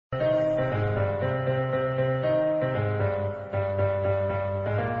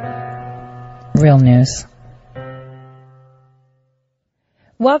Real news.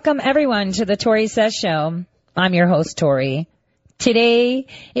 Welcome, everyone, to the Tori Says Show. I'm your host, Tori. Today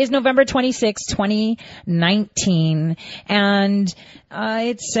is November 26, 2019, and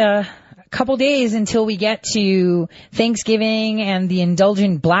it's a couple days until we get to Thanksgiving and the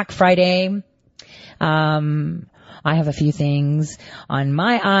indulgent Black Friday. I have a few things on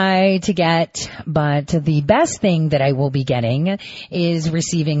my eye to get, but the best thing that I will be getting is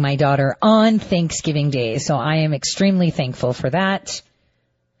receiving my daughter on Thanksgiving Day. So I am extremely thankful for that.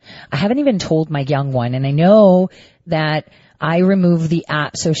 I haven't even told my young one, and I know that I removed the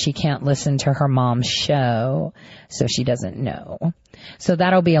app so she can't listen to her mom's show, so she doesn't know. So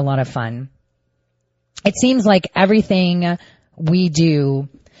that'll be a lot of fun. It seems like everything we do,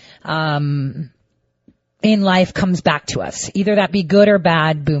 in life comes back to us. Either that be good or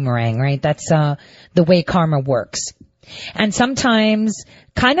bad, boomerang, right? That's the way karma works. And sometimes,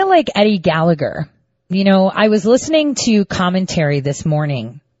 kind of like Eddie Gallagher, you know, I was listening to commentary this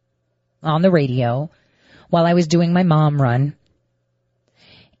morning on the radio while I was doing my mom run.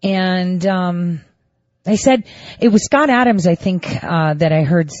 And I said, it was Scott Adams, I think, that I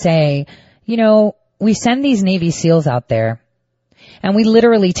heard say, you know, we send these Navy SEALs out there, and we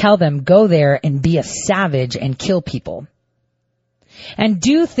literally tell them, go there and be a savage and kill people. And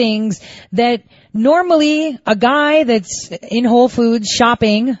do things that normally a guy that's in Whole Foods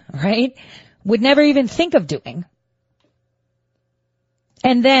shopping, right, would never even think of doing.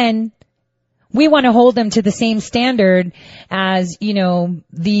 And then we want to hold them to the same standard as, you know,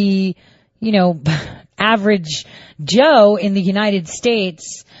 the, you know, average Joe in the United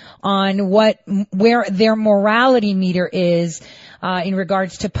States on where their morality meter is in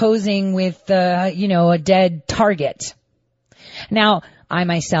regards to posing with, you know, a dead target. Now, I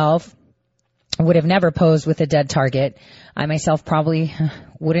myself would have never posed with a dead target. I myself probably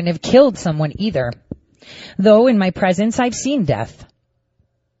wouldn't have killed someone either. Though in my presence, I've seen death.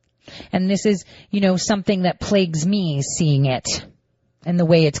 And this is, you know, something that plagues me, seeing it and the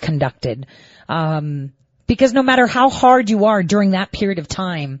way it's conducted. Because no matter how hard you are during that period of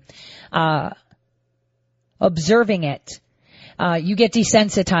time, observing it, you get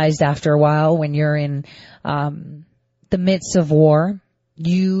desensitized after a while when you're in the midst of war.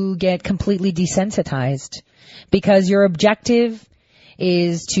 You get completely desensitized because your objective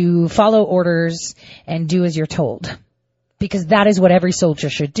is to follow orders and do as you're told. Because that is what every soldier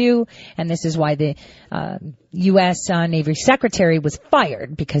should do, and this is why the U.S. Navy Secretary was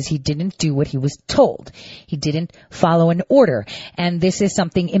fired, because he didn't do what he was told. He didn't follow an order, and this is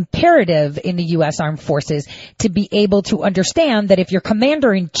something imperative in the U.S. Armed Forces, to be able to understand that if your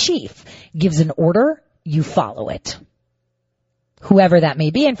commander-in-chief gives an order, you follow it. Whoever that may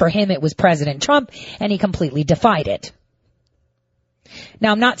be, and for him it was President Trump, and he completely defied it.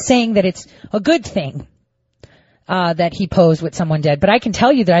 Now, I'm not saying that it's a good thing that he posed with someone dead, but I can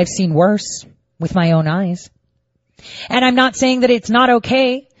tell you that I've seen worse with my own eyes. And I'm not saying that it's not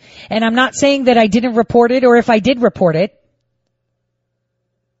okay, and I'm not saying that I didn't report it, or if I did report it,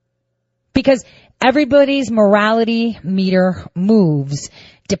 because everybody's morality meter moves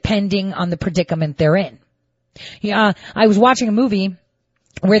depending on the predicament they're in. Yeah, I was watching a movie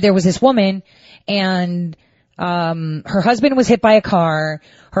where there was this woman, and her husband was hit by a car.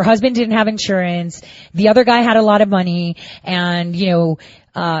 Her husband didn't have insurance. The other guy had a lot of money, and, you know,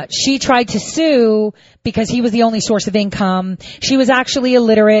 she tried to sue because he was the only source of income. She was actually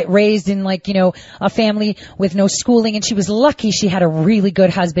illiterate, raised in, like, you know, a family with no schooling, and she was lucky she had a really good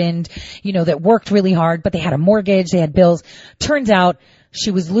husband, you know, that worked really hard, but they had a mortgage, they had bills. Turns out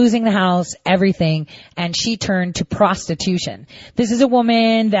she was losing the house, everything, and she turned to prostitution. This is a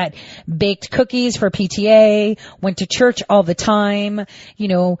woman that baked cookies for PTA, went to church all the time, you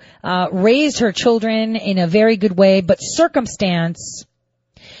know, raised her children in a very good way, but circumstance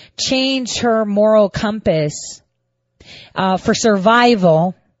changed her moral compass for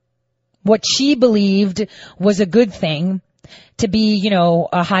survival. What she believed was a good thing, to be, you know,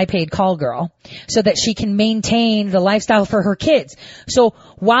 a high-paid call girl, so that she can maintain the lifestyle for her kids. So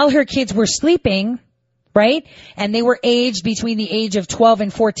while her kids were sleeping, right, and they were aged between the age of 12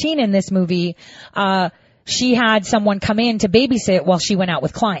 and 14 in this movie, she had someone come in to babysit while she went out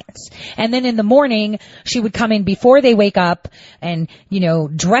with clients. And then in the morning, she would come in before they wake up and, you know,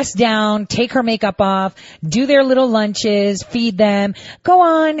 dress down, take her makeup off, do their little lunches, feed them, go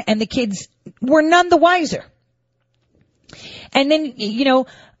on, and the kids were none the wiser. And then, you know,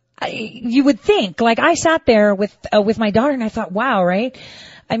 you would think, like, I sat there with my daughter and I thought, wow, right?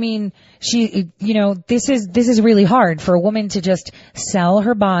 I mean, she, you know, this is really hard for a woman to just sell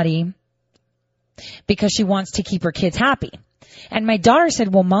her body because she wants to keep her kids happy. And my daughter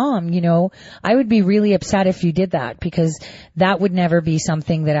said, well, Mom, I would be really upset if you did that because that would never be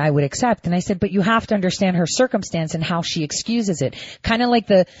something that I would accept. And I said, but you have to understand her circumstance and how she excuses it. Kind of like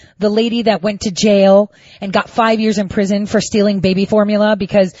the lady that went to jail and got 5 years in prison for stealing baby formula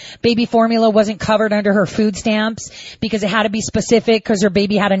because baby formula wasn't covered under her food stamps because it had to be specific because her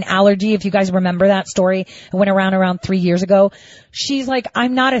baby had an allergy. If you guys remember that story, it went around 3 years ago. She's like,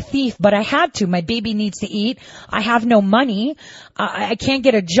 I'm not a thief, but I had to. My baby needs to eat. I have no money. I can't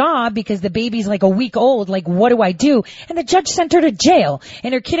get a job because the baby's like a week old. Like, what do I do? And the judge sent her to jail.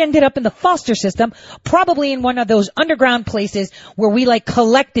 And her kid ended up in the foster system, probably in one of those underground places where we like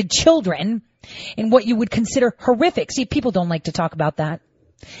collected children in what you would consider horrific. See, people don't like to talk about that.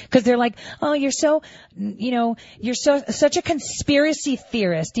 Because they're like, oh, you're such a conspiracy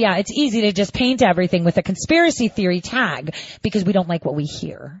theorist. Yeah, it's easy to just paint everything with a conspiracy theory tag because we don't like what we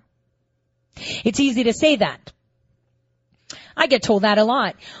hear. It's easy to say that. I get told that a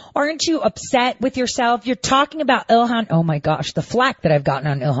lot. Aren't you upset with yourself? You're talking about Ilhan. Oh my gosh, the flack that I've gotten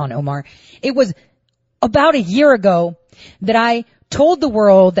on Ilhan Omar. It was about a year ago that I told the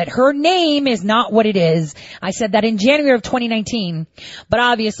world that her name is not what it is. I said that in January of 2019. But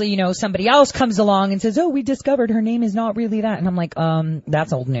obviously, somebody else comes along and says, oh, we discovered her name is not really that. And I'm like,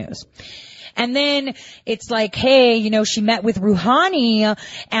 that's old news. And then it's like, hey, she met with Rouhani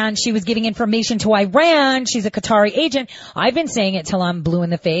and she was giving information to Iran. She's a Qatari agent. I've been saying it till I'm blue in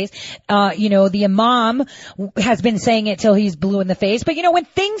the face. The imam has been saying it till he's blue in the face. But when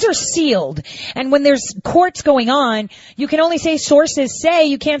things are sealed and when there's courts going on, you can only say sources say.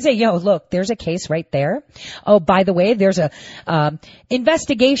 You can't say, yo, look, there's a case right there. Oh, by the way, there's a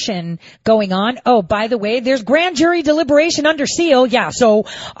investigation going on. Oh, by the way, there's grand jury deliberation under seal. Yeah. So,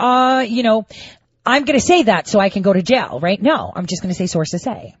 I'm going to say that so I can go to jail, right? No, I'm just going to say sources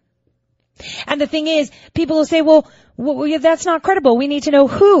say. And the thing is, people will say, well, that's not credible. We need to know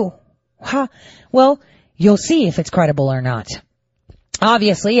who. Huh? Well, you'll see if it's credible or not.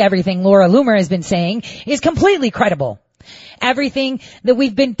 Obviously, everything Laura Loomer has been saying is completely credible. Everything that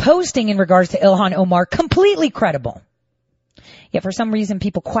we've been posting in regards to Ilhan Omar, completely credible. Yet for some reason,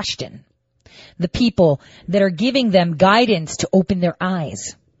 people question the people that are giving them guidance to open their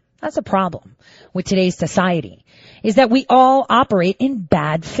eyes. That's a problem with today's society, is that we all operate in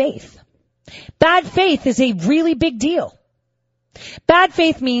bad faith. Bad faith is a really big deal. Bad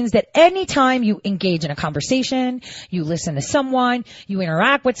faith means that anytime you engage in a conversation, you listen to someone, you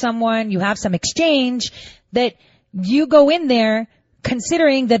interact with someone, you have some exchange, that you go in there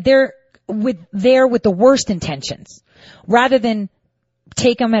considering that they're there with the worst intentions rather than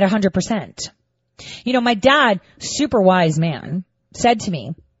take them at 100%. My dad, super wise man, said to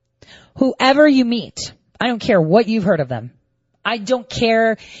me, whoever you meet, I don't care what you've heard of them. I don't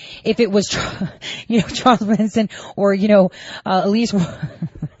care if it was, Charles Manson or, Elise.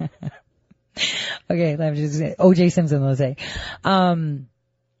 Okay, let me just say, O.J. Simpson, let's say.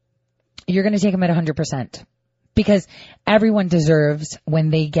 You're going to take them at 100%. Because everyone deserves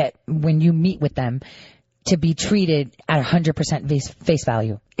when you meet with them to be treated at 100% face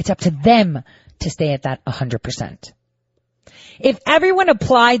value. It's up to them to stay at that 100%. If everyone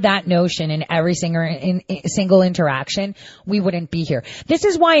applied that notion in every single interaction, we wouldn't be here. This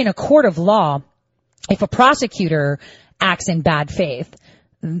is why in a court of law, if a prosecutor acts in bad faith,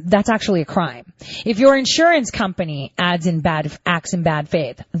 that's actually a crime. If your insurance company acts in bad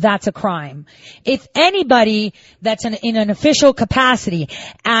faith, that's a crime. If anybody that's in an official capacity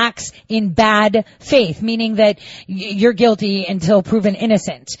acts in bad faith, meaning that you're guilty until proven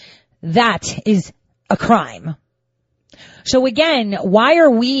innocent, that is a crime. So again, why are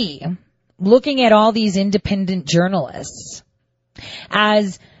we looking at all these independent journalists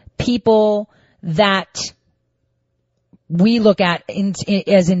as people that we look at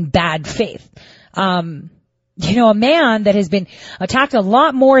as in bad faith? A man that has been attacked a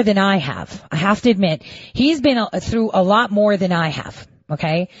lot more than I have to admit, he's been through a lot more than I have.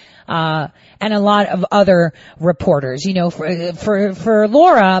 Okay. And a lot of other reporters, for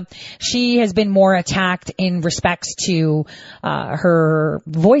Laura, she has been more attacked in respects to, her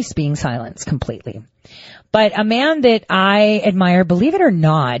voice being silenced completely. But a man that I admire, believe it or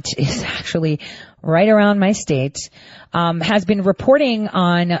not, is actually right around my state, has been reporting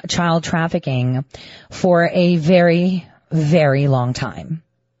on child trafficking for a very, very long time.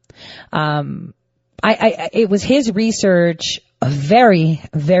 It was his research a very,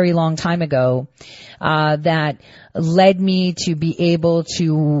 very long time ago, that led me to be able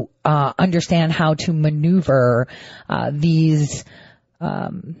to, understand how to maneuver, these,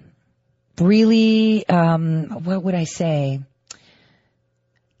 really, what would I say?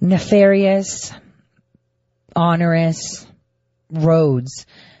 Nefarious, onerous, roads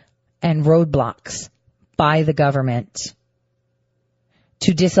and roadblocks by the government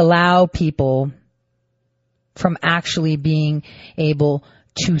to disallow people from actually being able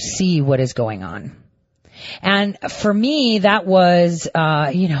to see what is going on. And for me, that was,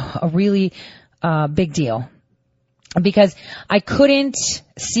 a really big deal, because I couldn't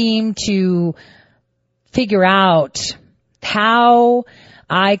seem to figure out how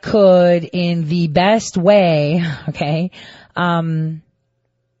I could, in the best way,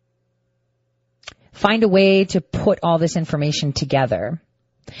 find a way to put all this information together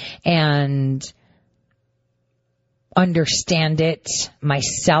and understand it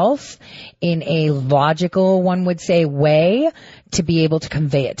myself in a logical, one would say, way to be able to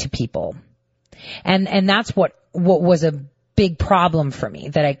convey it to people. And that's what was a big problem for me,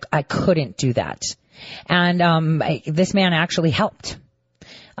 that I couldn't do that. And this man actually helped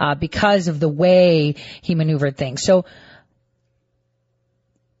because of the way he maneuvered things. So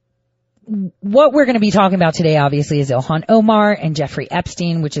what we're going to be talking about today, obviously, is Ilhan Omar and Jeffrey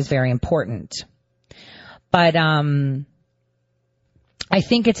Epstein, which is very important. But I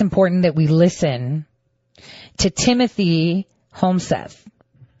think it's important that we listen to Timothy Homseth.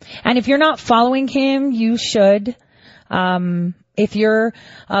 And if you're not following him, you should. If you're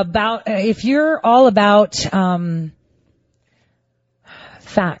all about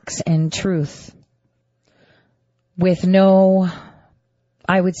facts and truth with no,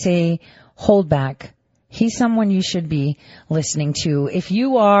 I would say, holdback, he's someone you should be listening to. If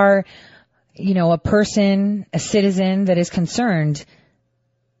you are, a person, a citizen that is concerned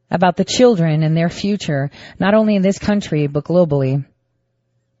about the children and their future, not only in this country, but globally,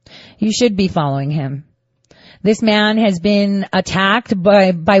 you should be following him. This man has been attacked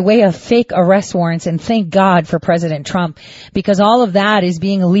by way of fake arrest warrants, and thank God for President Trump, because all of that is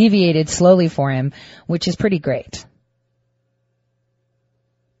being alleviated slowly for him, which is pretty great.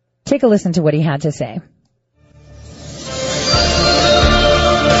 Take a listen to what he had to say.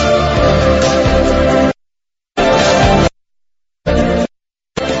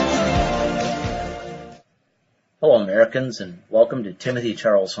 Hello, Americans, and welcome to Timothy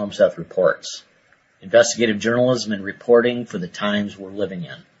Charles Homseth Reports, investigative journalism and reporting for the times we're living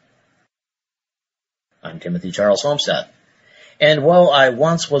in. I'm Timothy Charles Homseth, and while I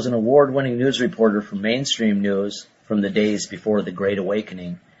once was an award-winning news reporter for mainstream news from the days before the Great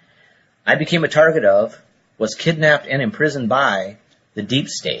Awakening, I became a target of, was kidnapped and imprisoned by, the deep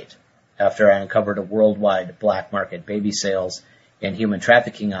state after I uncovered a worldwide black market baby sales and human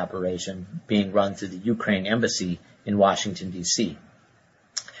trafficking operation being run through the Ukraine embassy in Washington, D.C.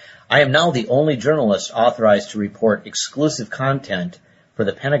 I am now the only journalist authorized to report exclusive content for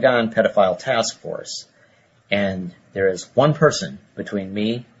the Pentagon Pedophile Task Force, and there is one person between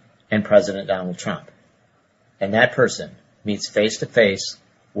me and President Donald Trump, and that person meets face-to-face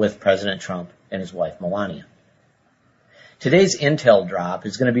with President Trump and his wife Melania. Today's intel drop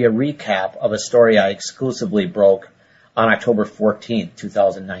is going to be a recap of a story I exclusively broke on October 14th,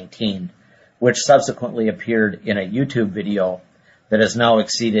 2019, which subsequently appeared in a YouTube video that has now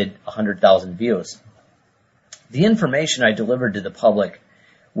exceeded 100,000 views. The information I delivered to the public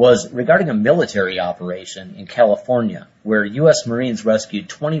was regarding a military operation in California where U.S. Marines rescued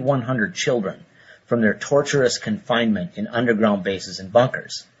 2,100 children from their torturous confinement in underground bases and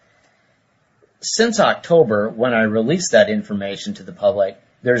bunkers. Since October, when I released that information to the public,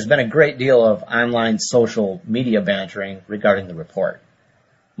 there's been a great deal of online social media bantering regarding the report.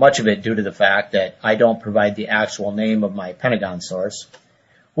 Much of it due to the fact that I don't provide the actual name of my Pentagon source,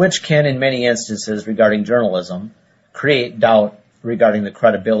 which can, in many instances regarding journalism, create doubt regarding the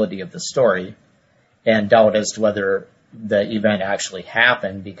credibility of the story and doubt as to whether the event actually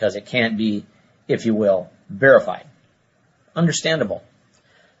happened because it can't be, if you will, verified. Understandable.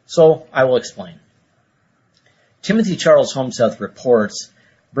 So I will explain. Timothy Charles Homseth Reports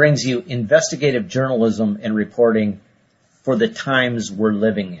brings you investigative journalism and reporting for the times we're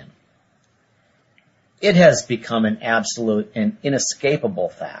living in. It has become an absolute and inescapable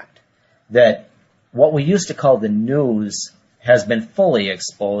fact that what we used to call the news has been fully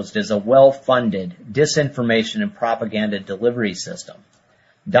exposed as a well-funded disinformation and propaganda delivery system,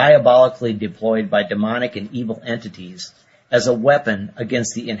 diabolically deployed by demonic and evil entities as a weapon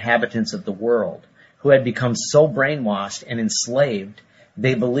against the inhabitants of the world, who had become so brainwashed and enslaved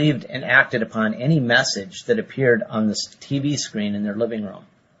they believed and acted upon any message that appeared on the TV screen in their living room.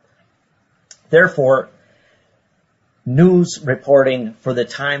 Therefore, news reporting for the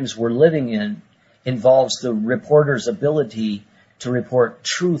times we're living in involves the reporter's ability to report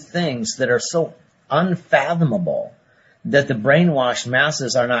true things that are so unfathomable that the brainwashed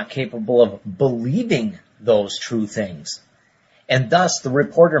masses are not capable of believing those true things. and thus the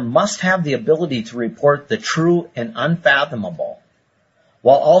reporter must have the ability to report the true and unfathomable,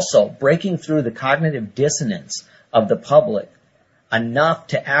 while also breaking through the cognitive dissonance of the public enough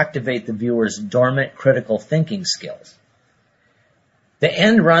to activate the viewer's dormant critical thinking skills. The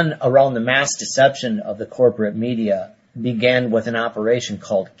end run around the mass deception of the corporate media began with an operation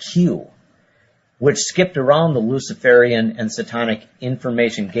called Q, which skipped around the Luciferian and satanic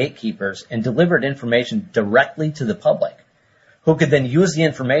information gatekeepers and delivered information directly to the public, who could then use the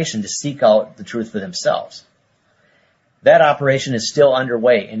information to seek out the truth for themselves. That operation is still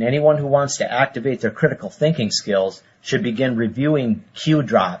underway, and anyone who wants to activate their critical thinking skills should begin reviewing Q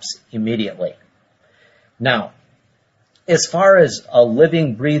drops immediately. Now, as far as a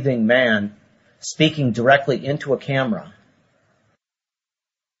living, breathing man speaking directly into a camera,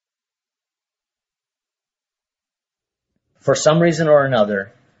 for some reason or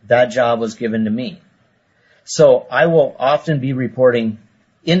another, that job was given to me. So I will often be reporting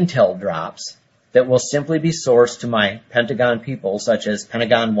intel drops that will simply be sourced to my Pentagon people, such as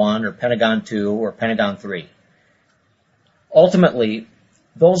Pentagon 1 or Pentagon 2 or Pentagon 3. Ultimately,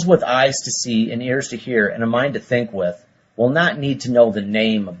 those with eyes to see and ears to hear and a mind to think with will not need to know the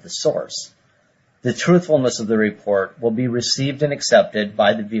name of the source. The truthfulness of the report will be received and accepted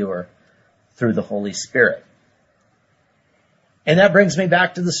by the viewer through the Holy Spirit. And that brings me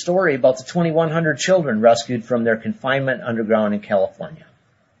back to the story about the 2,100 children rescued from their confinement underground in California.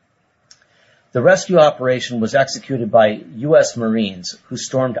 The rescue operation was executed by U.S. Marines who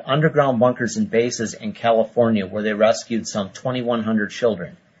stormed underground bunkers and bases in California, where they rescued some 2,100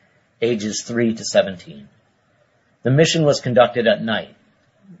 children, ages 3 to 17. The mission was conducted at night.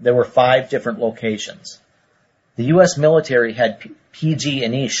 There were 5 different locations. The U.S. military had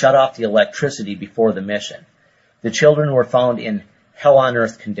PG&E shut off the electricity before the mission. The children were found in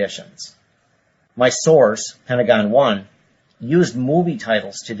hell-on-earth conditions. My source, Pentagon 1, used movie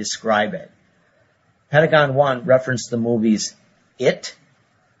titles to describe it. Pentagon 1 referenced the movies It,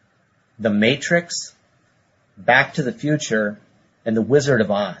 The Matrix, Back to the Future, and The Wizard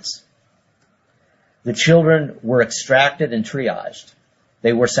of Oz. The children were extracted and triaged.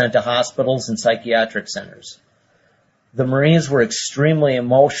 They were sent to hospitals and psychiatric centers. The Marines were extremely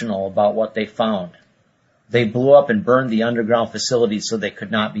emotional about what they found. They blew up and burned the underground facilities so they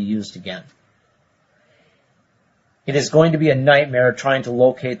could not be used again. It is going to be a nightmare trying to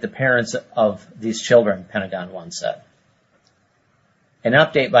locate the parents of these children, Pentagon 1 said. An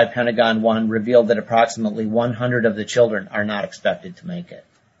update by Pentagon 1 revealed that approximately 100 of the children are not expected to make it.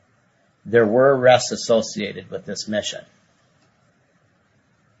 There were arrests associated with this mission.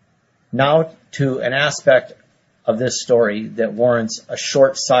 Now to an aspect of this story that warrants a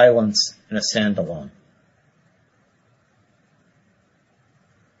short silence and a standalone.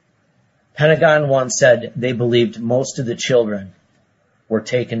 Pentagon 1 said they believed most of the children were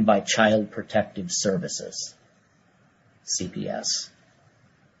taken by Child Protective Services, CPS.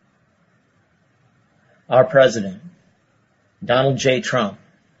 Our president, Donald J. Trump,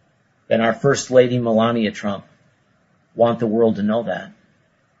 and our First Lady, Melania Trump, want the world to know that.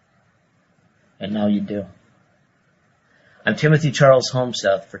 And now you do. I'm Timothy Charles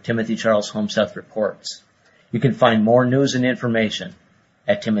Homseth for Timothy Charles Homseth Reports. You can find more news and information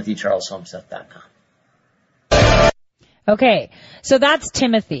at timothycharleshomseth.com. Okay, so that's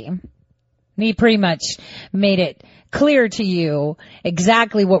Timothy. He pretty much made it clear to you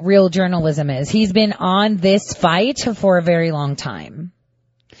exactly what real journalism is. He's been on this fight for a very long time.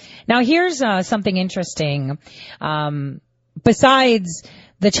 Now here's something interesting. Besides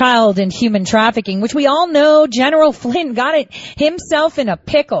the child and human trafficking, which we all know General Flynn got it himself in a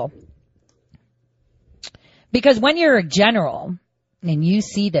pickle. Because when you're a general and you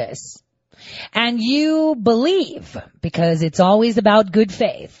see this and you believe, because it's always about good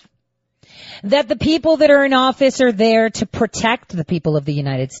faith, that the people that are in office are there to protect the people of the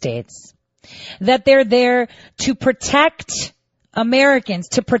United States, that they're there to protect Americans,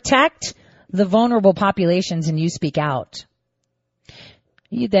 to protect the vulnerable populations, and you speak out,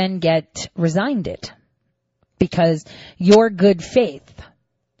 you then get resigned it because your good faith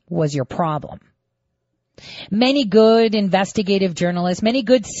was your problem. Many good investigative journalists, many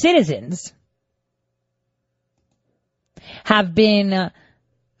good citizens have been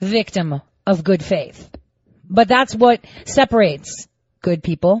victim of good faith. But that's what separates good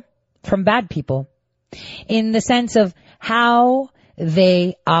people from bad people in the sense of how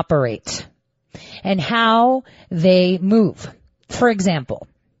they operate and how they move. For example,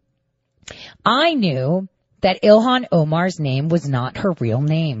 I knew that Ilhan Omar's name was not her real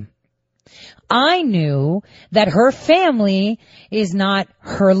name. I knew that her family is not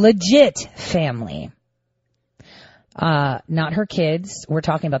her legit family. not her kids. We're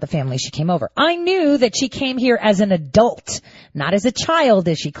talking about the family she came over. I knew that she came here as an adult, not as a child,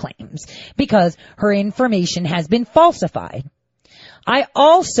 as she claims, because her information has been falsified. I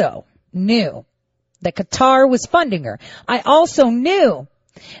also knew that Qatar was funding her. I also knew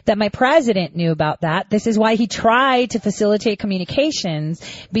that my president knew about that. This is why he tried to facilitate communications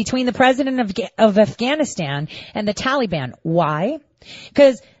between the president of Afghanistan and the Taliban. Why?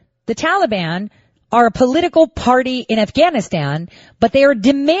 Because the Taliban are a political party in Afghanistan, but they are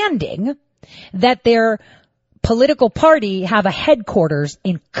demanding that their political party have a headquarters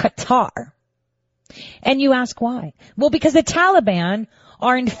in Qatar. And you ask why? Well, because the Taliban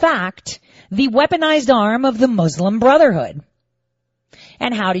are in fact the weaponized arm of the Muslim Brotherhood.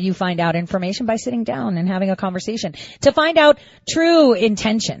 And how do you find out information? By sitting down and having a conversation to find out true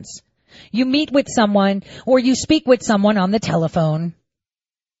intentions. You meet with someone or you speak with someone on the telephone.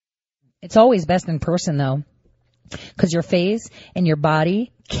 It's always best in person though, because your face and your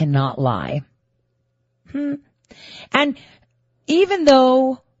body cannot lie. And even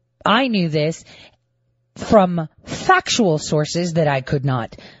though I knew this from factual sources that I could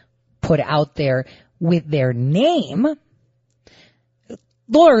not put out there with their name,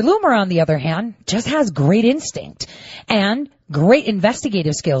 Laura Loomer, on the other hand, just has great instinct and great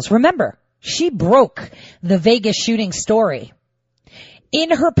investigative skills. Remember, she broke the Vegas shooting story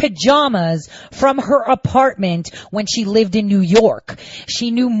in her pajamas from her apartment when she lived in New York.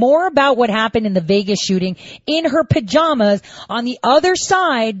 She knew more about what happened in the Vegas shooting in her pajamas on the other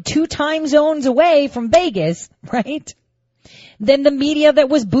side, 2 time zones away from Vegas, right? Than the media that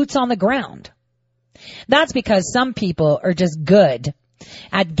was boots on the ground. That's because some people are just good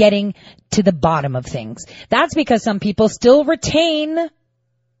at getting to the bottom of things. That's because some people still retain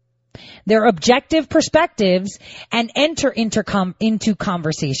their objective perspectives and enter into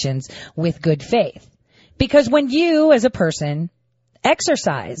conversations with good faith. Because when you, as a person,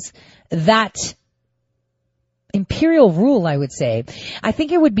 exercise that imperial rule, I would say, I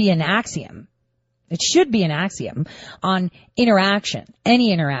think it would be an axiom. It should be an axiom on interaction,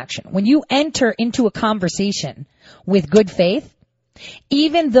 any interaction. When you enter into a conversation with good faith,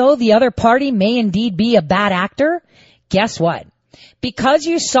 even though the other party may indeed be a bad actor, guess what? Because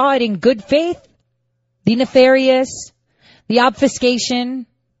you saw it in good faith, the nefarious, the obfuscation,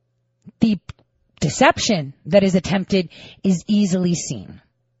 the deception that is attempted is easily seen.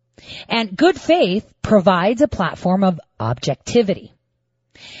 And good faith provides a platform of objectivity.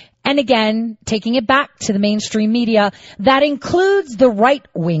 And again, taking it back to the mainstream media, that includes the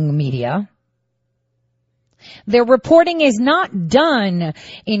right-wing media. Their reporting is not done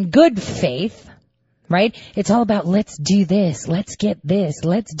in good faith. Right? It's all about let's do this, let's get this,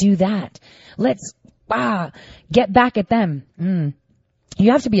 let's do that, let's get back at them.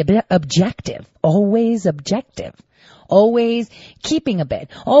 You have to be a bit objective, always keeping a bit,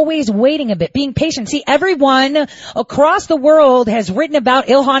 always waiting a bit, being patient. See, everyone across the world has written about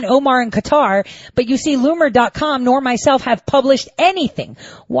Ilhan Omar in Qatar, but you see Loomer.com nor myself have published anything.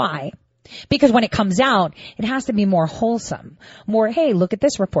 Why? Because when it comes out, it has to be more wholesome. More, hey, look at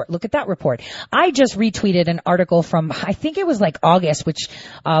this report, look at that report. I just retweeted an article from, I think it was like August, which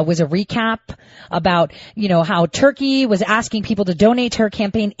was a recap about, how Turkey was asking people to donate to her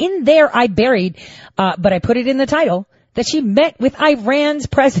campaign. In there, I buried, but I put it in the title, that she met with Iran's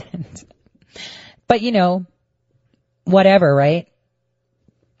president. But, whatever, right?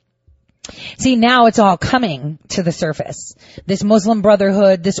 See, now it's all coming to the surface. This Muslim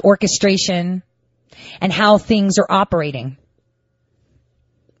Brotherhood, this orchestration, and how things are operating.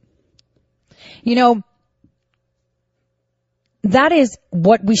 That is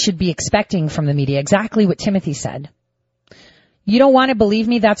what we should be expecting from the media, exactly what Timothy said. You don't want to believe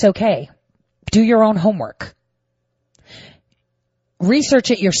me? That's okay. Do your own homework. Research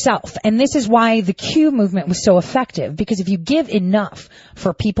it yourself. And this is why the Q movement was so effective, because if you give enough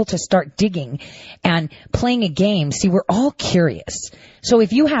for people to start digging and playing a game, see, we're all curious. So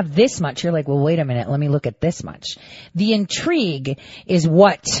if you have this much, you're like, well, wait a minute, let me look at this much. The intrigue is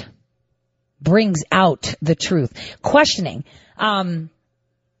what brings out the truth. Questioning. I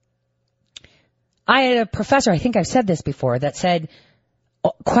had a professor, I think I've said this before, that said,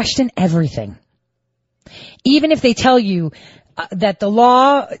 question everything. Even if they tell you that the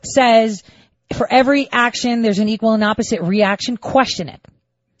law says for every action there's an equal and opposite reaction, question it.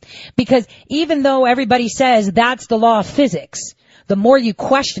 Because even though everybody says that's the law of physics, the more you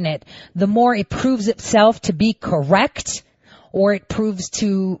question it, the more it proves itself to be correct, or it proves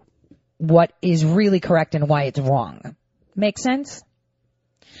to what is really correct and why it's wrong. Make sense?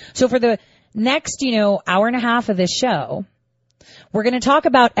 So for the next, hour and a half of this show, We're going to talk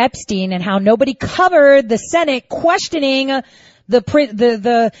about Epstein and how nobody covered the Senate questioning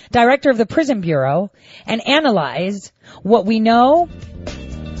the director of the Prison Bureau and analyze what we know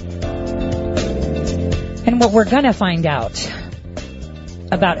and what we're going to find out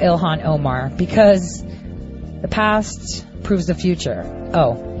about Ilhan Omar, because the past proves the future.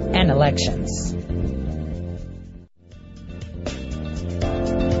 Oh, and elections.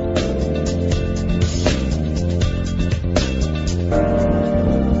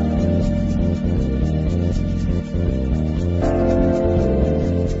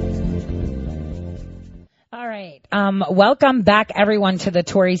 Welcome back, everyone, to the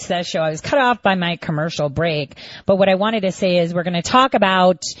Tori Says Show. I was cut off by my commercial break, but what I wanted to say is we're going to talk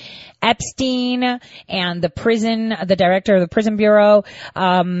about Epstein and the director of the Prison Bureau.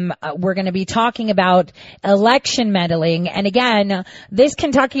 We're going to be talking about election meddling. And again, this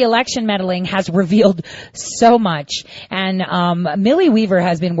Kentucky election meddling has revealed so much. And Millie Weaver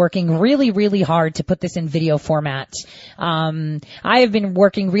has been working really, really hard to put this in video format. I have been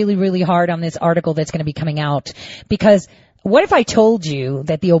working really, really hard on this article that's going to be coming out, because what if I told you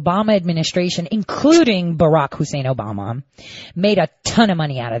that the Obama administration, including Barack Hussein Obama, made a ton of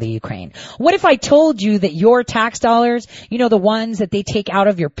money out of the Ukraine? What if I told you that your tax dollars, you know, the ones that they take out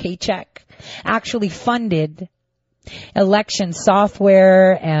of your paycheck, actually funded election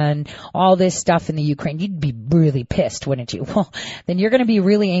software and all this stuff in the Ukraine? You'd be really pissed, wouldn't you? Well, then you're going to be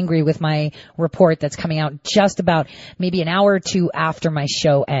really angry with my report that's coming out just about maybe an hour or two after my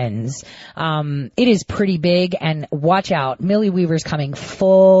show ends. It is pretty big, and watch out. Millie Weaver's coming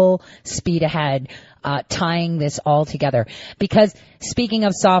full speed ahead, tying this all together. Because speaking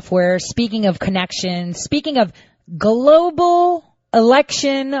of software, speaking of connections, speaking of global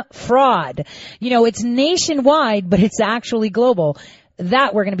election fraud. You know, it's nationwide, but it's actually global.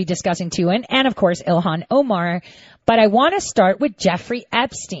 That we're going to be discussing too. And of course, Ilhan Omar. But I want to start with Jeffrey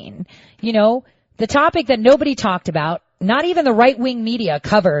Epstein. You know, the topic that nobody talked about, not even the right-wing media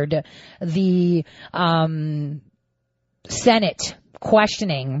covered the Senate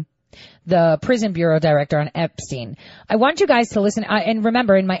questioning the Prison Bureau director on Epstein. I want you guys to listen. And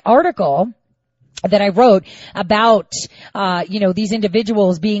remember, in my article that I wrote about, these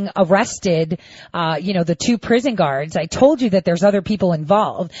individuals being arrested, the two prison guards, I told you that there's other people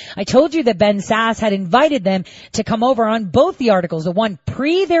involved. I told you that Ben Sasse had invited them to come over on both the articles, the one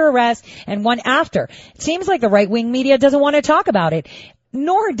pre their arrest and one after. It seems like the right-wing media doesn't want to talk about it,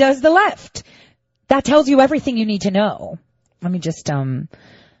 nor does the left. That tells you everything you need to know. Let me just,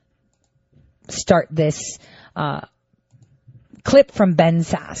 start this, clip from Ben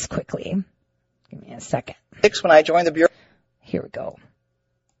Sasse quickly. Give me a second. When I joined the Bureau. Here we go.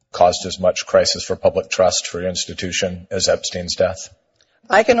 Caused as much crisis for public trust for your institution as Epstein's death?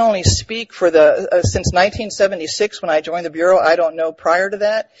 I can only speak for since 1976 when I joined the Bureau. I don't know prior to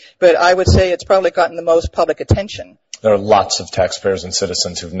that, but I would say it's probably gotten the most public attention. There are lots of taxpayers and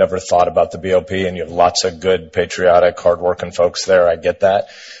citizens who've never thought about the BOP, and you have lots of good, patriotic, hardworking folks there. I get that.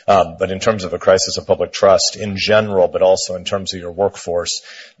 But in terms of a crisis of public trust in general, but also in terms of your workforce,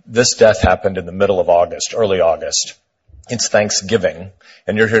 this death happened in the middle of August, early August. It's Thanksgiving,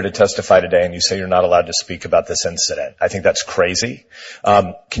 and you're here to testify today, and you say you're not allowed to speak about this incident. I think that's crazy.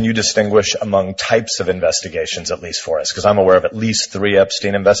 Can you distinguish among types of investigations, at least for us? Because I'm aware of at least 3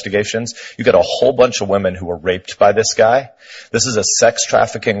 Epstein investigations. You got a whole bunch of women who were raped by this guy. This is a sex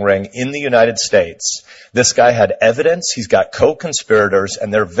trafficking ring in the United States. This guy had evidence. He's got co-conspirators,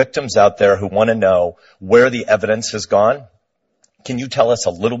 and there are victims out there who want to know where the evidence has gone. Can you tell us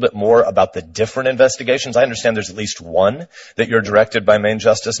a little bit more about the different investigations? I understand there's at least one that you're directed by Main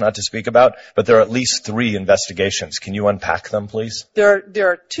Justice not to speak about, but there are at least 3 investigations. Can you unpack them, please? There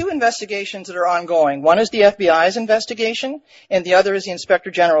are 2 investigations that are ongoing. One is the FBI's investigation, and the other is the Inspector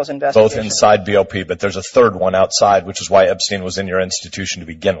General's investigation. Both inside BOP, but there's a third one outside, which is why Epstein was in your institution to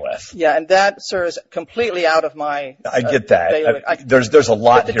begin with. Yeah, and that, sir, is completely out of my... I get that. There's a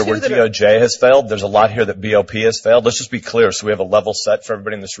lot here where DOJ has failed. There's a lot here that BOP has failed. Let's just be clear so we have a level set for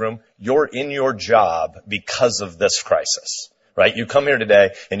everybody in this room. You're in your job because of this crisis, right? You come here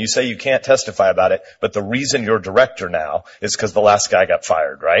today and you say you can't testify about it, but the reason you're director now is because the last guy got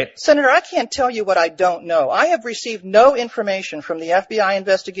fired, right? Senator, I can't tell you what I don't know. I have received no information from the FBI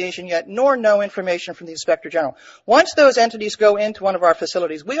investigation yet, nor no information from the Inspector General. Once those entities go into one of our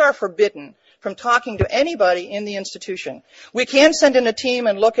facilities, we are forbidden from talking to anybody in the institution. We can send in a team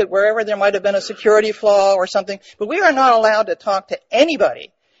and look at wherever there might have been a security flaw or something, but we are not allowed to talk to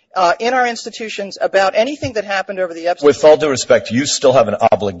anybody in our institutions about anything that happened over the Epstein. With all due respect, you still have an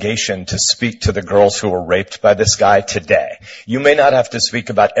obligation to speak to the girls who were raped by this guy today. You may not have to speak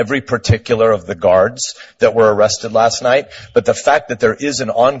about every particular of the guards that were arrested last night, but the fact that there is an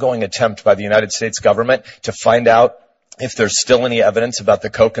ongoing attempt by the United States government to find out if there's still any evidence about the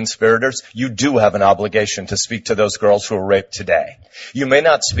co-conspirators, you do have an obligation to speak to those girls who were raped today. You may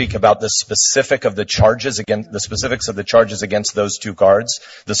not speak about the specifics of the charges against those two guards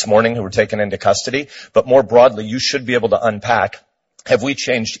this morning who were taken into custody, but more broadly, you should be able to unpack, have we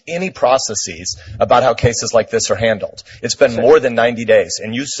changed any processes about how cases like this are handled? It's been more than 90 days,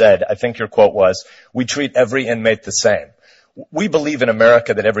 and you said, I think your quote was, we treat every inmate the same. We believe in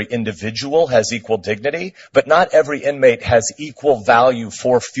America that every individual has equal dignity, but not every inmate has equal value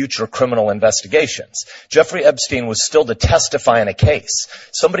for future criminal investigations. Jeffrey Epstein was still to testify in a case.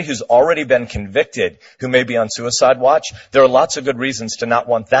 Somebody who's already been convicted, who may be on suicide watch, there are lots of good reasons to not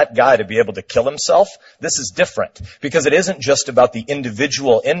want that guy to be able to kill himself. This is different, because it isn't just about the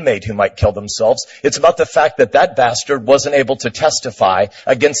individual inmate who might kill themselves. It's about the fact that that bastard wasn't able to testify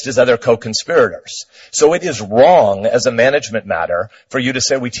against his other co-conspirators. So it is wrong as a management matter for you to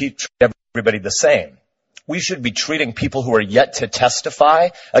say we treat everybody the same. We should be treating people who are yet to testify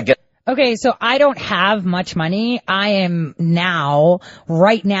against. Okay, so I don't have much money. I am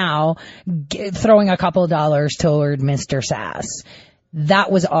right now, throwing a couple of dollars toward Mr. Sass.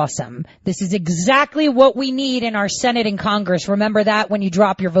 That was awesome. This is exactly what we need in our Senate and Congress. Remember that when you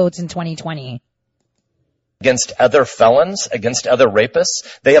drop your votes in 2020. Against other felons, against other rapists,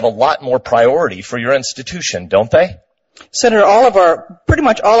 they have a lot more priority for your institution, don't they? Senator, pretty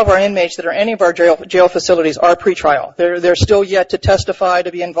much all of our inmates that are in any of our jail facilities are pretrial. They're still yet to testify,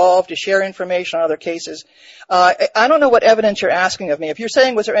 to be involved, to share information on other cases. I don't know what evidence you're asking of me. If you're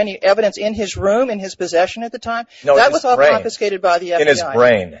saying, was there any evidence in his room, in his possession at the time? No, that was all confiscated by the FBI. In his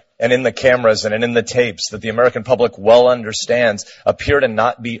brain, and in the cameras, and in the tapes that the American public well understands appear to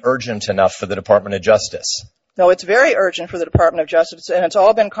not be urgent enough for the Department of Justice. No, it's very urgent for the Department of Justice, and it's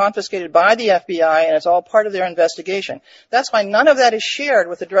all been confiscated by the FBI, and it's all part of their investigation. That's why none of that is shared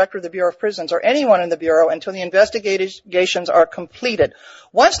with the Director of the Bureau of Prisons or anyone in the Bureau until the investigations are completed.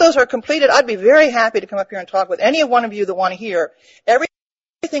 Once those are completed, I'd be very happy to come up here and talk with any one of you that want to hear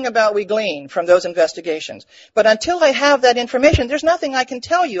everything about we glean from those investigations. But until I have that information, there's nothing I can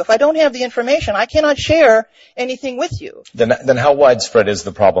tell you. If I don't have the information, I cannot share anything with you. Then how widespread is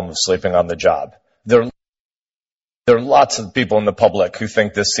the problem of sleeping on the job? There are lots of people in the public who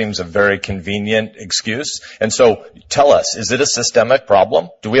think this seems a very convenient excuse. And so tell us, is it a systemic problem?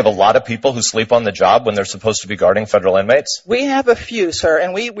 Do we have a lot of people who sleep on the job when they're supposed to be guarding federal inmates? We have a few, sir,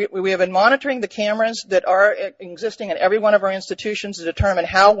 and we have been monitoring the cameras that are existing in every one of our institutions to determine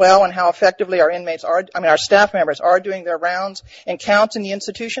how well and how effectively our staff members are doing their rounds and counts in the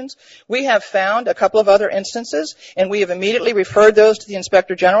institutions. We have found a couple of other instances, and we have immediately referred those to the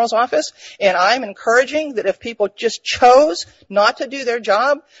Inspector General's office, and I'm encouraging that if people just chose not to do their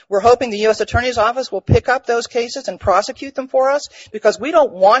job, we're hoping the U.S. Attorney's Office will pick up those cases and prosecute them for us, because we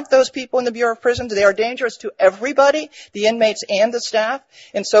don't want those people in the Bureau of Prisons. They are dangerous to everybody, the inmates and the staff.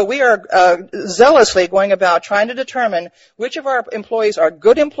 And so we are zealously going about trying to determine which of our employees are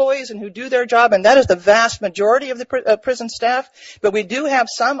good employees and who do their job, and that is the vast majority of the prison staff. But we do have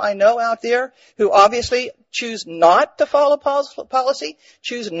some, I know, out there who obviously choose not to follow policy,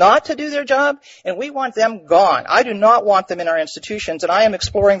 choose not to do their job, and we want them gone. I do not want them in our institutions, and I am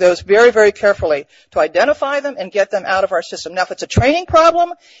exploring those very, very carefully to identify them and get them out of our system. Now, if it's a training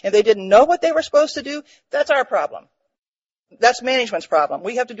problem and they didn't know what they were supposed to do, that's our problem. That's management's problem.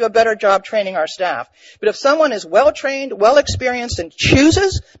 We have to do a better job training our staff. But if someone is well-trained, well-experienced, and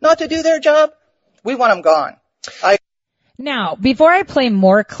chooses not to do their job, we want them gone. Now, before I play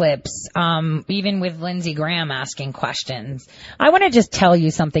more clips, even with Lindsey Graham asking questions, I want to just tell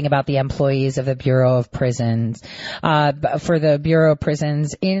you something about the employees of the Bureau of Prisons, for the Bureau of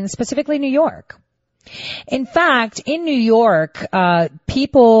Prisons in specifically New York. In fact, in New York,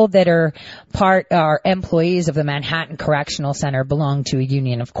 people that are employees of the Manhattan Correctional Center belong to a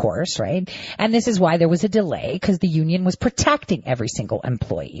union, of course, right? And this is why there was a delay, because the union was protecting every single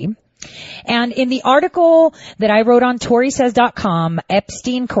employee. And in the article that I wrote on TorySays.com,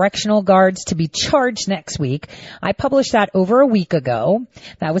 Epstein Correctional Guards to be charged next week, I published that over a week ago.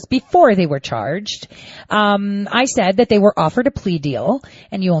 That was before they were charged. I said that they were offered a plea deal,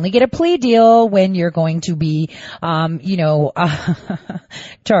 and you only get a plea deal when you're going to be,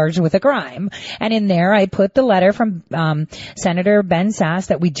 charged with a crime. And in there, I put the letter from Senator Ben Sasse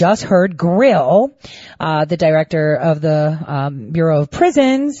that we just heard grill the director of the Bureau of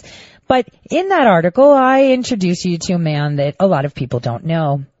Prisons. But in that article, I introduce you to a man that a lot of people don't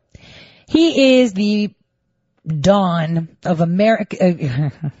know. He is the dawn of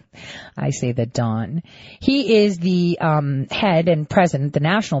America. I say the dawn. He is the head and president, the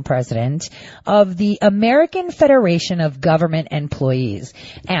national president of the American Federation of Government Employees.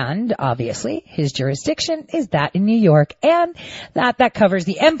 And obviously his jurisdiction is that in New York, and that covers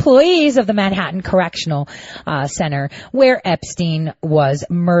the employees of the Manhattan Correctional Center where Epstein was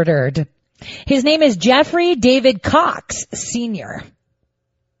murdered. His name is Jeffrey David Cox Sr.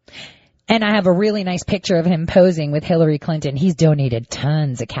 And I have a really nice picture of him posing with Hillary Clinton. He's donated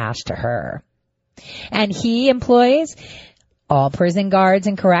tons of cash to her. And he employs all prison guards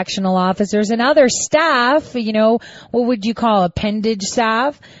and correctional officers and other staff, what would you call appendage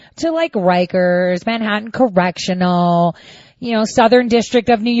staff, to like Rikers, Manhattan Correctional, Southern District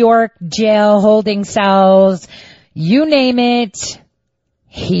of New York jail holding cells, you name it,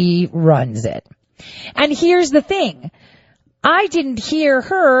 he runs it. And here's the thing. I didn't hear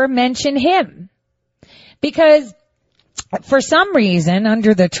her mention him because for some reason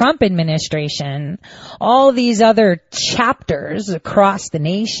under the Trump administration, all these other chapters across the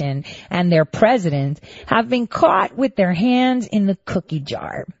nation and their presidents have been caught with their hands in the cookie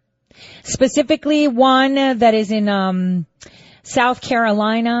jar. Specifically one that is in South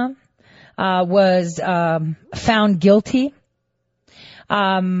Carolina was found guilty.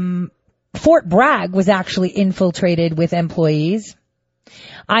 Fort Bragg was actually infiltrated with employees.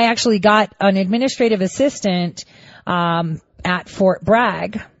 I actually got an administrative assistant at Fort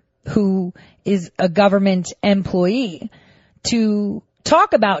Bragg who is a government employee to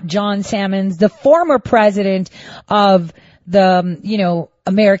talk about John Salmons, the former president of the,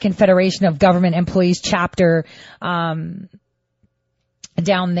 American Federation of Government Employees chapter down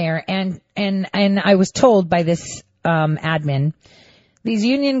there. And I was told by this admin, these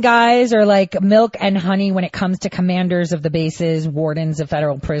union guys are like milk and honey when it comes to commanders of the bases, wardens of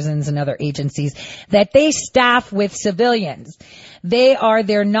federal prisons, and other agencies that they staff with civilians. They are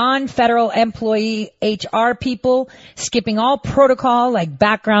their non-federal employee HR people, skipping all protocol like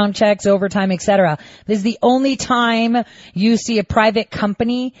background checks, overtime, etc. This is the only time you see a private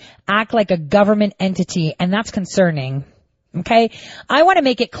company act like a government entity, and that's concerning. Okay? I want to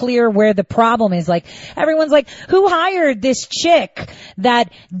make it clear where the problem is. Like, everyone's like, who hired this chick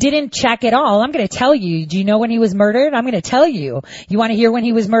that didn't check at all? I'm going to tell you. Do you know when he was murdered? I'm going to tell you. You want to hear when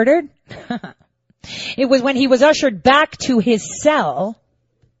he was murdered? It was when he was ushered back to his cell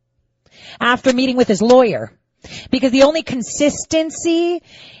after meeting with his lawyer. Because the only consistency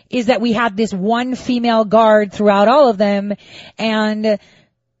is that we had this one female guard throughout all of them, and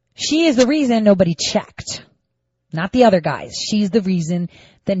she is the reason nobody checked. Not the other guys. She's the reason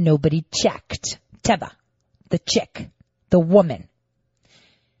that nobody checked. Teva, the chick, the woman.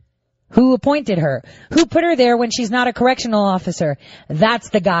 Who appointed her? Who put her there when she's not a correctional officer? That's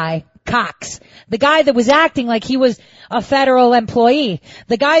the guy, Cox. The guy that was acting like he was a federal employee.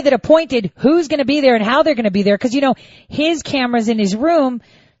 The guy that appointed who's going to be there and how they're going to be there. Because, his cameras in his room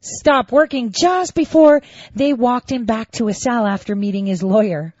stopped working just before they walked him back to his cell after meeting his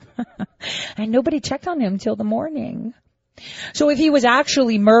lawyer. And nobody checked on him till the morning. So if he was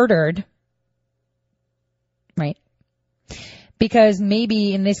actually murdered, right? Because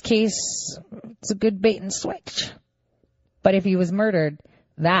maybe in this case, it's a good bait and switch. But if he was murdered,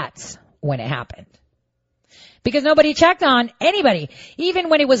 that's when it happened. Because nobody checked on anybody. Even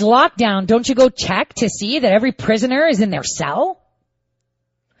when it was locked down, don't you go check to see that every prisoner is in their cell?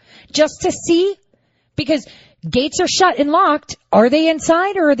 Just to see? Because gates are shut and locked. Are they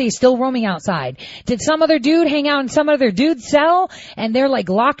inside or are they still roaming outside? Did some other dude hang out in some other dude's cell and they're like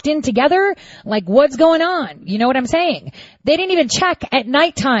locked in together? Like, what's going on? You know what I'm saying? They didn't even check at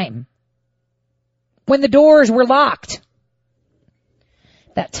nighttime when the doors were locked.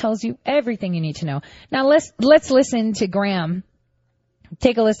 That tells you everything you need to know. Now let's listen to Graham.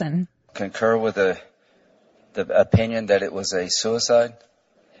 Take a listen. Concur with the opinion that it was a suicide?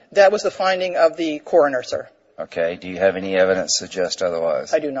 That was the finding of the coroner, sir. Okay. Do you have any evidence to suggest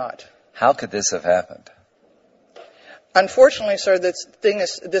otherwise? I do not. How could this have happened? Unfortunately, sir,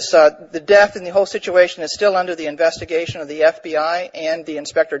 the death and the whole situation is still under the investigation of the FBI and the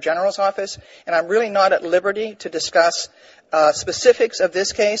Inspector General's office, and I'm really not at liberty to discuss specifics of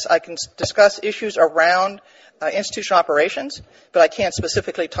this case. I can discuss issues around institutional operations, but I can't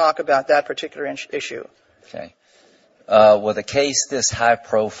specifically talk about that particular issue. Okay. With a case this high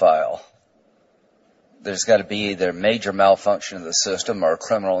profile, there's got to be either major malfunction of the system or a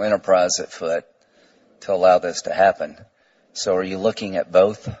criminal enterprise at foot to allow this to happen. So are you looking at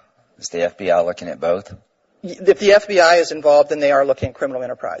both? Is the FBI looking at both? If the FBI is involved, then they are looking at criminal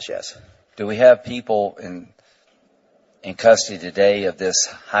enterprise, yes. Do we have people in custody today of this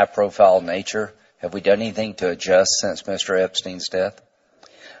high-profile nature? Have we done anything to adjust since Mr. Epstein's death?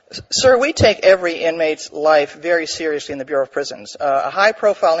 Sir, we take every inmate's life very seriously in the Bureau of Prisons. A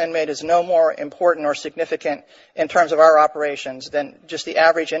high-profile inmate is no more important or significant in terms of our operations than just the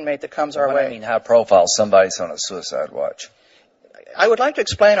average inmate that comes our way. I mean high-profile, somebody's on a suicide watch. I would like to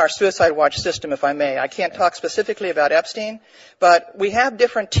explain our suicide watch system, if I may. I can't talk specifically about Epstein, but we have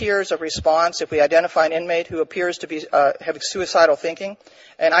different tiers of response if we identify an inmate who appears to be having suicidal thinking.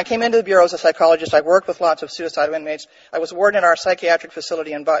 And I came into the Bureau as a psychologist. I worked with lots of suicidal inmates. I was warden in our psychiatric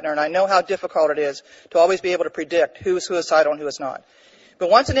facility in Butner, and I know how difficult it is to always be able to predict who is suicidal and who is not. But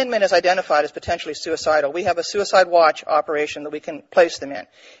once an inmate is identified as potentially suicidal, we have a suicide watch operation that we can place them in.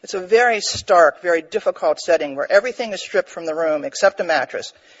 It's a very stark, very difficult setting where everything is stripped from the room except a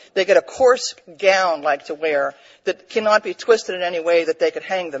mattress. They get a coarse gown-like to wear that cannot be twisted in any way that they could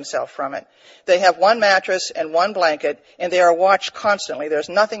hang themselves from it. They have one mattress and one blanket, and they are watched constantly. There's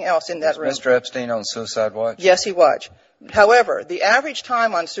nothing else in that room. Was Mr. Epstein on suicide watch? Yes, he was. However, the average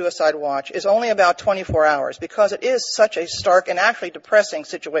time on suicide watch is only about 24 hours because it is such a stark and actually depressing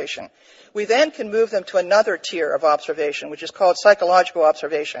situation. We then can move them to another tier of observation, which is called psychological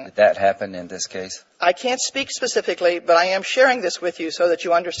observation. Did that happen in this case? I can't speak specifically, but I am sharing this with you so that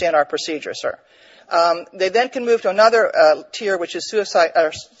you understand our procedure, sir. They then can move to another tier, which is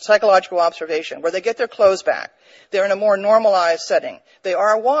psychological observation, where they get their clothes back. They're in a more normalized setting. They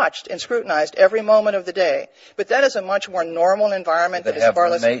are watched and scrutinized every moment of the day, but that is a much more normal environment. Do they have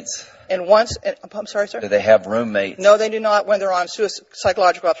roommates? I'm sorry, sir? Do they have roommates? No, they do not when they're on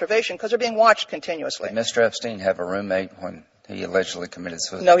psychological observation because they're being watched continuously. Did Mr. Epstein have a roommate when he allegedly committed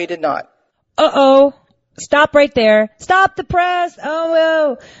suicide? No, he did not. Uh-oh. Stop right there. Stop the press. Oh,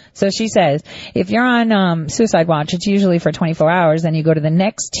 no. So she says, if you're on suicide watch, it's usually for 24 hours. Then you go to the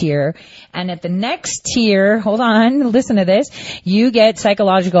next tier. And at the next tier, hold on, listen to this. You get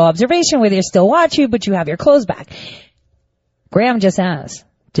psychological observation where they still watch you, but you have your clothes back. Graham just asked,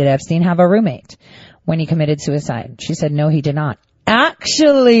 did Epstein have a roommate when he committed suicide? She said, no, he did not.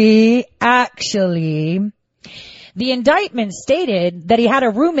 Actually, the indictment stated that he had a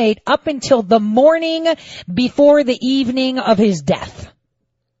roommate up until the morning before the evening of his death.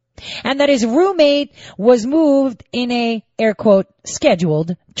 And that his roommate was moved in a, air quote,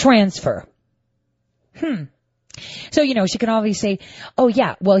 scheduled transfer. So, she can always say, oh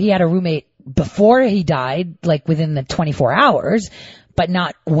yeah, well he had a roommate before he died, like within the 24 hours, but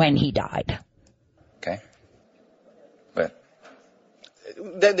not when he died. Okay.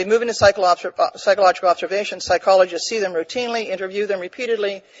 But they move into psychological observation. Psychologists see them routinely, interview them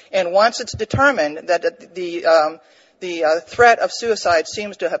repeatedly, and once it's determined that the threat of suicide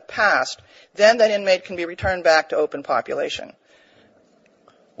seems to have passed, then that inmate can be returned back to open population.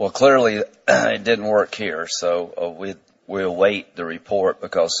 Well, clearly it didn't work here, so we await the report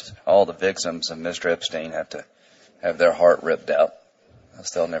because all the victims of Mr. Epstein have to have their heart ripped out,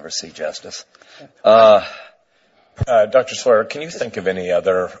 else they'll never see justice. Dr. Sawyer, can you think of any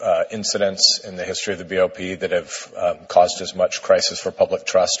other incidents in the history of the BOP that have caused as much crisis for public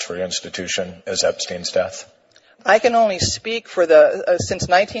trust for your institution as Epstein's death? I can only speak for since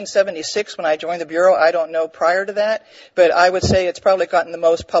 1976 when I joined the Bureau. I don't know prior to that, but I would say it's probably gotten the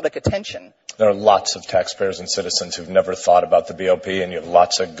most public attention. There are lots of taxpayers and citizens who've never thought about the BOP, and you have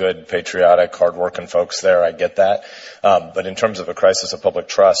lots of good, patriotic, hard-working folks there. I get that. But in terms of a crisis of public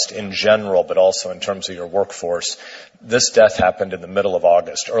trust in general, but also in terms of your workforce, this death happened in the middle of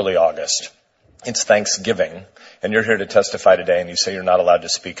August, early August. It's Thanksgiving, and you're here to testify today, and you say you're not allowed to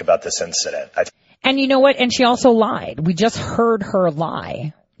speak about this incident. And you know what? And she also lied. We just heard her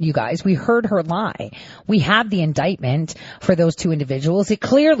lie. You guys, we heard her lie. We have the indictment for those two individuals. It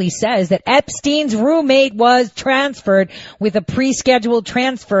clearly says that Epstein's roommate was transferred with a pre-scheduled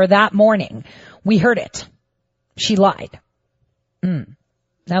transfer that morning. We heard it. She lied. Now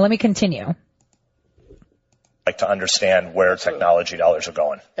let me continue. Like to understand where technology dollars are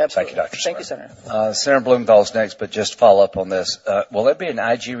going. Absolutely. Thank you, Dr. Thank you, Senator. Senator Blumenthal's next, but just to follow up on this, will there be an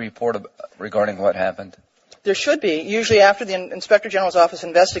IG report regarding what happened? There should be. Usually after the Inspector General's office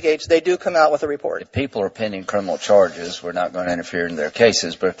investigates, they do come out with a report. If people are pending criminal charges, we're not going to interfere in their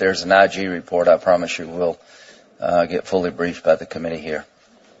cases, but if there's an IG report, I promise you we'll get fully briefed by the committee here.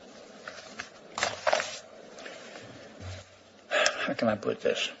 How can I put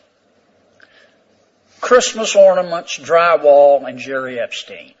this? Christmas ornaments, drywall, and Jerry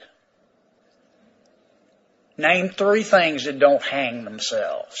Epstein. Name 3 things that don't hang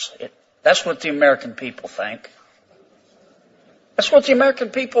themselves. That's what the American people think. That's what the American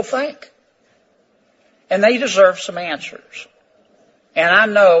people think. And they deserve some answers. And I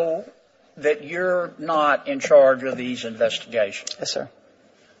know that you're not in charge of these investigations. Yes, sir.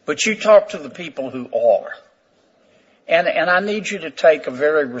 But you talk to the people who are. And I need you to take a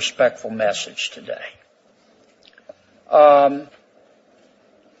very respectful message today. Tell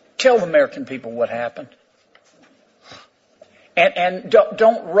the American people what happened. And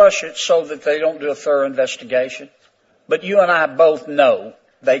don't rush it so that they don't do a thorough investigation. But you and I both know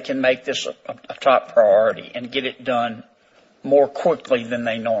they can make this a top priority and get it done more quickly than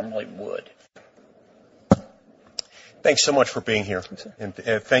they normally would. Thanks so much for being here. And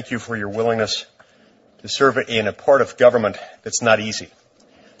thank you for your willingness to serve in a part of government that's not easy,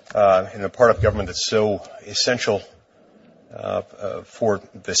 in a part of government that's so essential for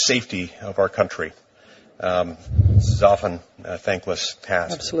the safety of our country. This is often a thankless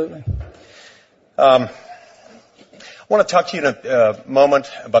task. Absolutely. I want to talk to you in a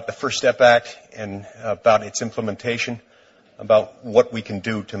moment about the First Step Act and about its implementation, about what we can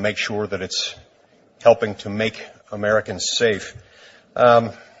do to make sure that it's helping to make Americans safe.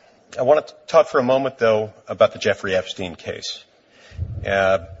 I want to talk for a moment, though, about the Jeffrey Epstein case.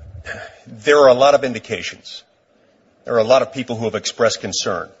 There are a lot of indications. There are a lot of people who have expressed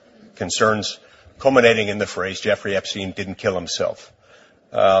concerns culminating in the phrase, Jeffrey Epstein didn't kill himself.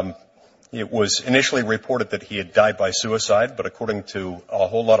 It was initially reported that he had died by suicide, but according to a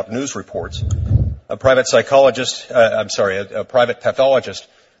whole lot of news reports, a private pathologist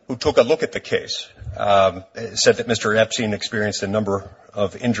who took a look at the case said that Mr. Epstein experienced a number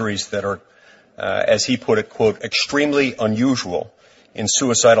of injuries that are, as he put it, quote, extremely unusual in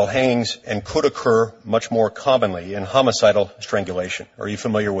suicidal hangings and could occur much more commonly in homicidal strangulation. Are you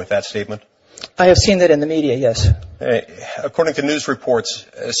familiar with that statement? I have seen that in the media, yes. According to news reports,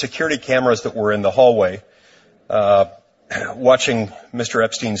 security cameras that were in the hallway watching Mr.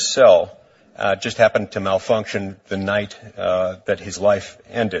 Epstein's cell just happened to malfunction the night that his life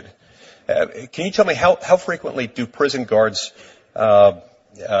ended. Can you tell me how frequently do prison guards,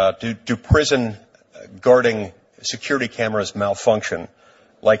 do prison guarding security cameras malfunction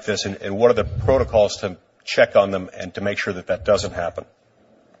like this, and what are the protocols to check on them and to make sure that that doesn't happen?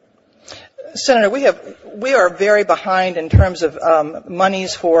 Senator, we are very behind in terms of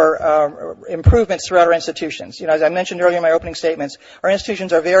monies for improvements throughout our institutions. You know, as I mentioned earlier in my opening statements, our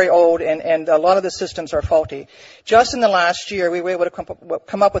institutions are very old and a lot of the systems are faulty. Just in the last year, we were able to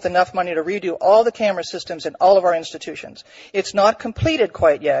come up with enough money to redo all the camera systems in all of our institutions. It's not completed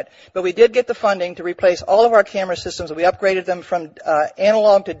quite yet, but we did get the funding to replace all of our camera systems. We upgraded them from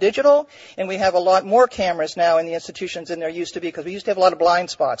analog to digital, and we have a lot more cameras now in the institutions than there used to be, because we used to have a lot of blind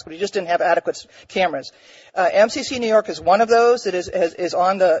spots, but we just didn't have adequate cameras. MCC New York is one of those. It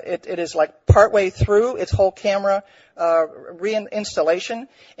is like partway through its whole camera reinstallation,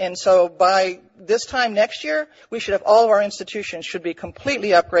 and so by this time next year, we should have all of our institutions should be completely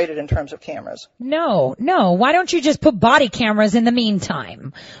upgraded in terms of cameras. No. Why don't you just put body cameras in the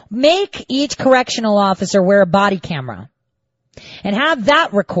meantime? Make each correctional officer wear a body camera and have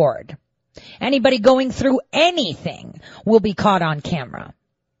that record. Anybody going through anything will be caught on camera.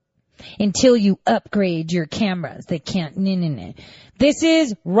 Until you upgrade your cameras, they can't. This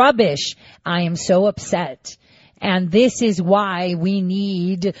is rubbish. I am so upset. And this is why we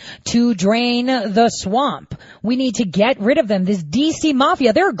need to drain the swamp. We need to get rid of them. This DC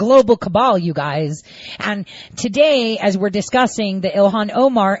mafia, they're a global cabal, you guys. And today, as we're discussing the Ilhan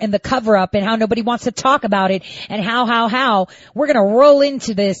Omar and the cover-up and how nobody wants to talk about it and how, we're going to roll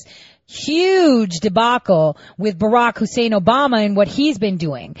into this huge debacle with Barack Hussein Obama and what he's been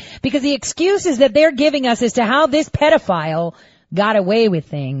doing. Because the excuses that they're giving us as to how this pedophile got away with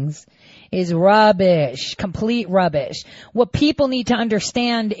things is rubbish, complete rubbish. What people need to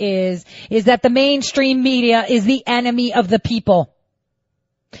understand is that the mainstream media is the enemy of the people.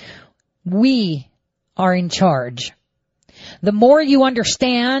 We are in charge. The more you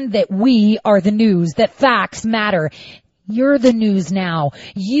understand that we are the news, that facts matter. You're the news now.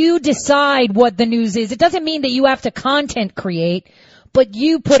 You decide what the news is. It doesn't mean that you have to content create, but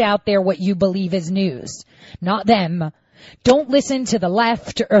you put out there what you believe is news, not them. Don't listen to the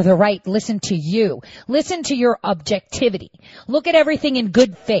left or the right. Listen to you. Listen to your objectivity. Look at everything in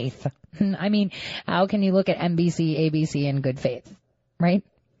good faith. I mean, how can you look at NBC, ABC in good faith, right?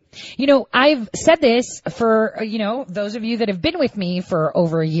 You know, I've said this for, those of you that have been with me for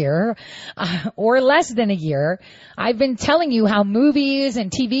over a year, or less than a year. I've been telling you how movies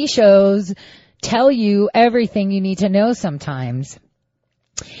and TV shows tell you everything you need to know sometimes.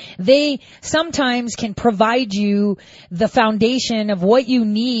 They sometimes can provide you the foundation of what you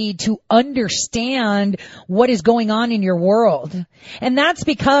need to understand what is going on in your world. And that's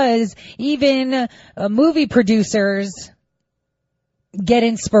because even movie producers get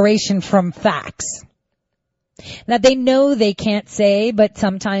inspiration from facts that they know they can't say, but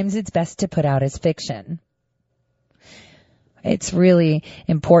sometimes it's best to put out as fiction. It's really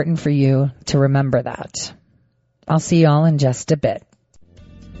important for you to remember that. I'll see you all in just a bit.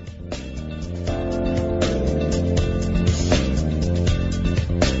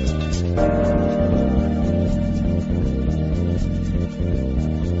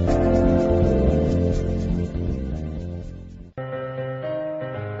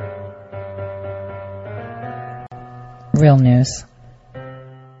 Real news.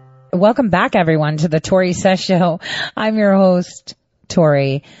 Welcome back, everyone, to the Tori Says Show. I'm your host,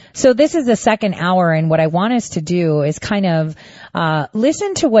 Tori. So this is the second hour, and what I want us to do is kind of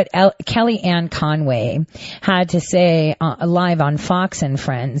listen to what Kellyanne Conway had to say live on Fox and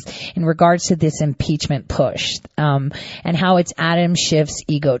Friends in regards to this impeachment push and how it's Adam Schiff's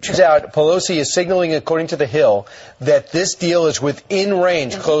ego trip. Turns out Pelosi is signaling, according to The Hill, that this deal is within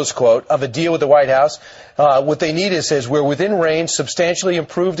range, close quote, of a deal with the White House. What they need is we're within range, substantially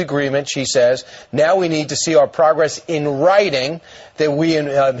improved agreement, she says. Now we need to see our progress in writing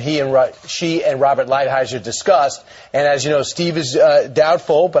that she and Robert Lighthizer discussed. And as you know, Steve is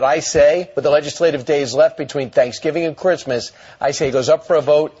doubtful, but I say, with the legislative days left between Thanksgiving and Christmas, I say it goes up for a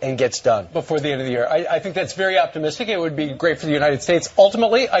vote and gets done. Before the end of the year. I think that's very optimistic. It would be great for the United States.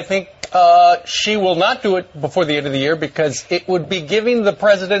 Ultimately, I think she will not do it before the end of the year because it would be giving the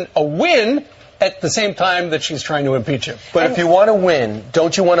president a win at the same time that she's trying to impeach him. But if you want to win,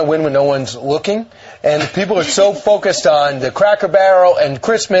 don't you want to win when no one's looking? And people are so focused on the Cracker Barrel and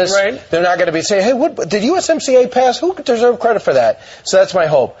Christmas, right. They're not going to be saying, hey, what did USMCA pass? Who deserves credit for that? So that's my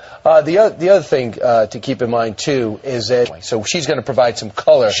hope. The other thing to keep in mind, too, is that so she's going to provide some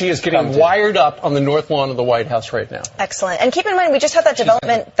color. She is getting wired up on the north lawn of the White House right now. Excellent. And keep in mind, we just had that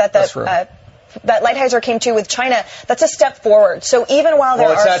development that Lighthizer came to with China. That's a step forward. So even while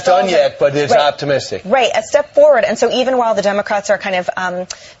there it's not done yet, but it's optimistic. Right, a step forward. And so even while the Democrats are kind of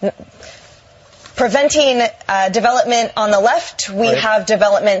preventing development on the left, we have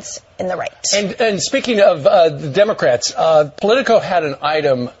developments in the right. And speaking of the Democrats, Politico had an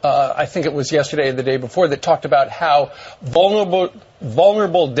item, I think it was yesterday or the day before, that talked about how vulnerable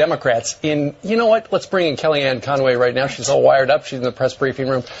Democrats in, you know what, let's bring in Kellyanne Conway right now. She's all wired up. She's in the press briefing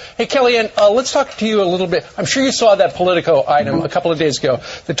room. Hey, Kellyanne, let's talk to you a little bit. I'm sure you saw that Politico item a couple of days ago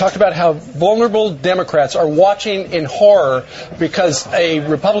that talked about how vulnerable Democrats are watching in horror because a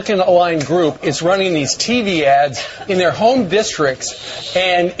Republican-aligned group is running these TV ads in their home districts,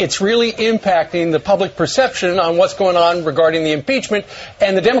 and it's really impacting the public perception on what's going on regarding the impeachment.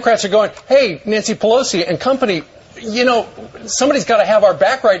 And the Democrats are going, hey, Nancy Pelosi and company, you know, somebody's got to have our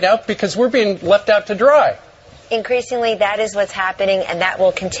back right now because we're being left out to dry. Increasingly, that is what's happening, and that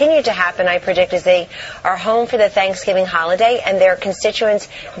will continue to happen, I predict, as they are home for the Thanksgiving holiday, and their constituents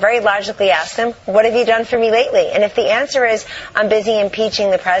very logically ask them, what have you done for me lately? And if the answer is, I'm busy impeaching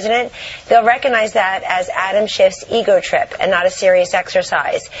the president, they'll recognize that as Adam Schiff's ego trip and not a serious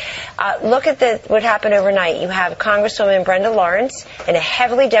exercise. Look at what happened overnight. You have Congresswoman Brenda Lawrence in a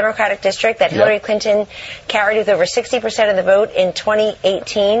heavily Democratic district that Hillary Clinton carried with over 60% of the vote in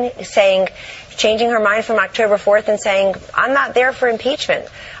 2018, changing her mind from October 4th and saying, I'm not there for impeachment.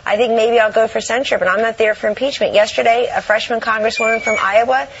 I think maybe I'll go for censure, but I'm not there for impeachment. Yesterday, a freshman congresswoman from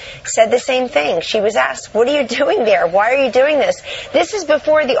Iowa said the same thing. She was asked, what are you doing there? Why are you doing this? This is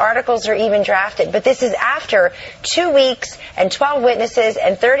before the articles are even drafted, but this is after 2 weeks and 12 witnesses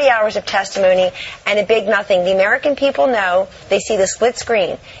and 30 hours of testimony and a big nothing. The American people know. They see the split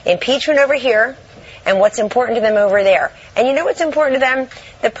screen. Impeachment over here, and what's important to them over there. And you know what's important to them?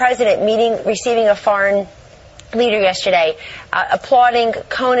 The president receiving a foreign leader yesterday, applauding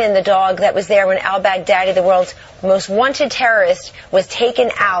Conan the dog that was there when al-Baghdadi, the world's most wanted terrorist, was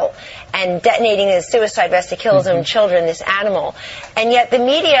taken out and detonating his suicide vest to kill his own children, this animal. And yet the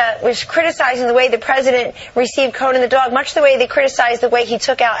media was criticizing the way the president received Conan the dog, much the way they criticized the way he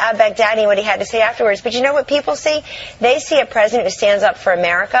took out al-Baghdadi and what he had to say afterwards. But you know what people see? They see a president who stands up for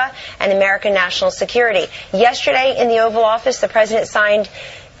America and American national security. Yesterday in the Oval Office, the president signed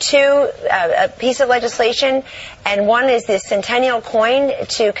a piece of legislation, and one is the centennial coin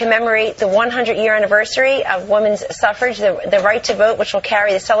to commemorate the 100-year anniversary of women's suffrage, the right to vote, which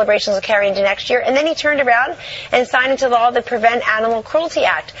the celebrations will carry into next year. And then he turned around and signed into law the Prevent Animal Cruelty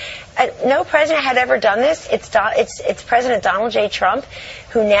Act. No president had ever done this. It's President Donald J. Trump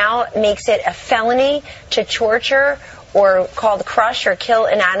who now makes it a felony to torture or called crush or kill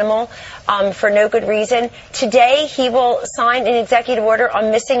an animal for no good reason. Today, he will sign an executive order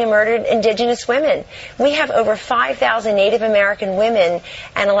on missing and murdered indigenous women. We have over 5,000 Native American women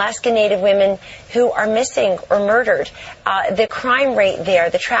and Alaska Native women who are missing or murdered. The crime rate there,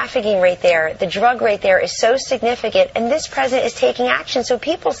 the trafficking rate there, the drug rate there is so significant, and this president is taking action. So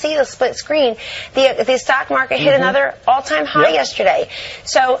people see the split screen. The stock market hit another all-time high yesterday.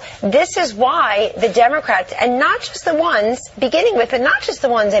 So this is why the Democrats, and not just the ones, beginning with, but not just the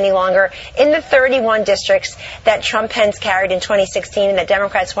ones any longer, in the 31 districts that Trump-Pence carried in 2016 and that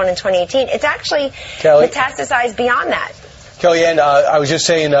Democrats won in 2018, it's actually metastasized beyond that. Kellyanne, I was just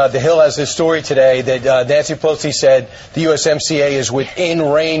saying The Hill has this story today that Nancy Pelosi said the USMCA is within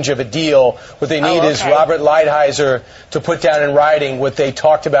range of a deal. What they need is Robert Lighthizer to put down in writing what they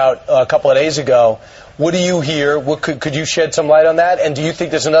talked about a couple of days ago. What do you hear? What could you shed some light on that? And do you think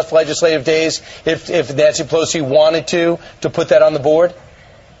there's enough legislative days if Nancy Pelosi wanted to put that on the board?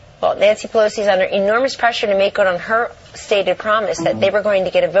 Well, Nancy Pelosi is under enormous pressure to make good on her stated promise that they were going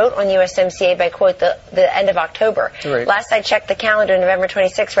to get a vote on USMCA by, quote, the end of October. Right. Last I checked the calendar, November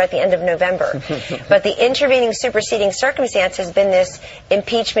 26th, we're at the end of November. But the intervening superseding circumstance has been this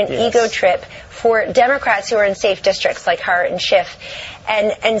impeachment ego trip for Democrats who are in safe districts like her and Schiff.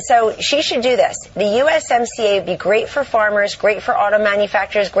 And so she should do this. The USMCA would be great for farmers, great for auto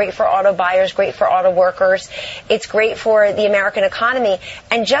manufacturers, great for auto buyers, great for auto workers. It's great for the American economy.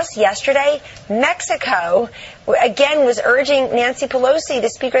 And just yesterday, Mexico, again, was urging Nancy Pelosi, the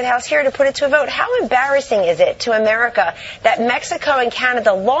Speaker of the House here, to put it to a vote. How embarrassing is it to America that Mexico and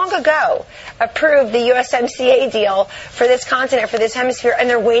Canada long ago approved the USMCA deal for this continent, for this hemisphere, and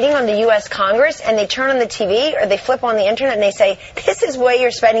they're waiting on the U.S. Congress, and they turn on the TV or they flip on the internet and they say, this is where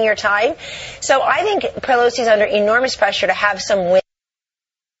you're spending your time. So I think Pelosi's under enormous pressure to have some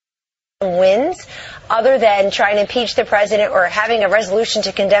wins other than trying to impeach the president or having a resolution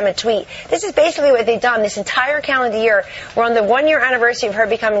to condemn a tweet. This is basically what they've done this entire calendar year. We're on the 1-year anniversary of her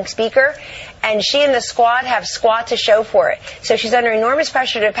becoming speaker, and she and the squad have squat to show for it. So she's under enormous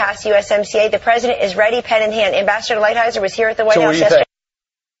pressure to pass USMCA. The president is ready, pen in hand. Ambassador Lighthizer was here at the White House yesterday.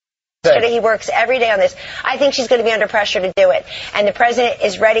 He works every day on this. I think she's going to be under pressure to do it. And the president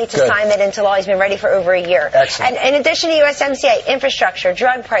is ready to sign that into law. He's been ready for over a year. Excellent. And in addition to USMCA, infrastructure,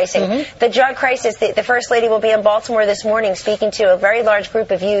 drug pricing, the drug crisis, the First Lady will be in Baltimore this morning speaking to a very large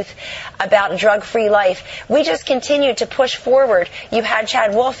group of youth about drug-free life. We just continue to push forward. You had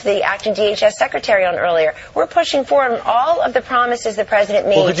Chad Wolf, the acting DHS secretary, on earlier. We're pushing forward on all of the promises the president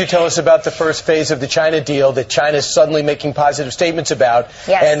made. Well, could you tell us about the first phase of the China deal that China's suddenly making positive statements about?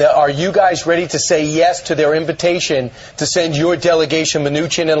 Yes. And are you guys ready to say yes to their invitation to send your delegation,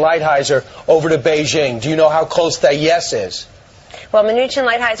 Mnuchin and Lighthizer, over to Beijing? Do you know how close that yes is? Well, Mnuchin,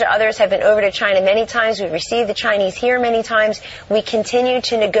 Lighthizer, others have been over to China many times. We've received the Chinese here many times. We continue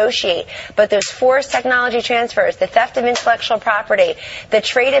to negotiate. But those forced technology transfers, the theft of intellectual property, the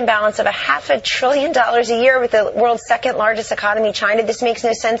trade imbalance of $500 billion a year with the world's second largest economy, China, this makes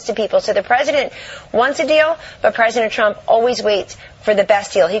no sense to people. So the president wants a deal, but President Trump always waits for the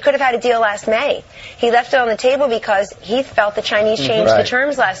best deal. He could have had a deal last May. He left it on the table because he felt the Chinese changed the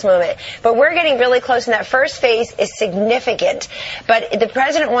terms last moment. But we're getting really close, and that first phase is significant. But the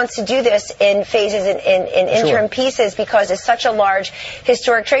president wants to do this in phases, in interim pieces, because it's such a large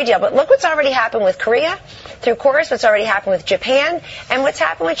historic trade deal. But look what's already happened with Korea, through course, what's already happened with Japan, and what's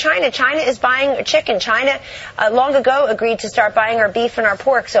happened with China. China is buying chicken. China long ago agreed to start buying our beef and our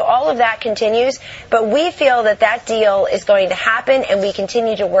pork. So all of that continues. But we feel that that deal is going to happen, and we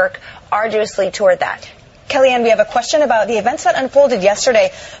continue to work arduously toward that. Kellyanne, we have a question about the events that unfolded yesterday.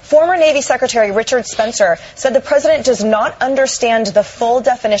 Former Navy Secretary Richard Spencer said the president does not understand the full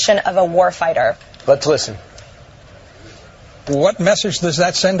definition of a warfighter. Let's listen. What message does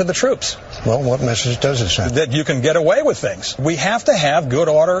that send to the troops? Well, what message does it send? That you can get away with things. We have to have good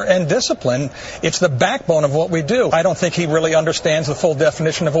order and discipline. It's the backbone of what we do. I don't think he really understands the full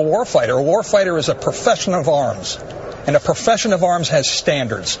definition of a warfighter. A warfighter is a profession of arms. And a profession of arms has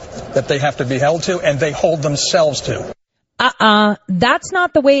standards that they have to be held to, and they hold themselves to. That's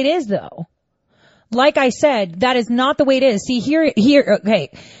not the way it is, though. Like I said, that is not the way it is. See, here, okay.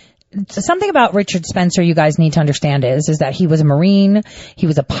 Something about Richard Spencer you guys need to understand is that he was a Marine, he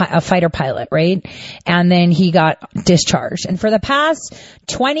was a fighter pilot, right? And then he got discharged. And for the past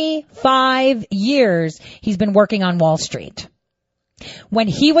 25 years, he's been working on Wall Street. When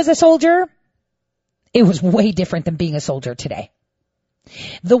he was a soldier, it was way different than being a soldier today.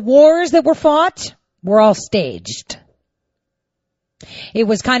 The wars that were fought were all staged. It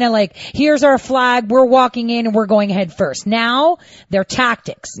was kind of like, here's our flag, we're walking in and we're going head first. Now, they're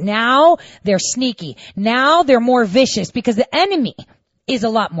tactics. Now, they're sneaky. Now, they're more vicious because the enemy is a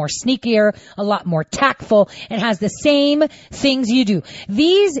lot more sneakier, a lot more tactful, and has the same things you do.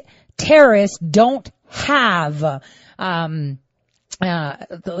 These terrorists don't have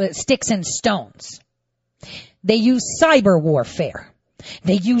sticks and stones. They use cyber warfare.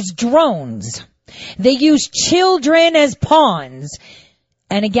 They use drones. They use children as pawns.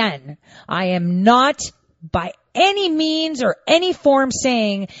 And again, I am not by any means or any form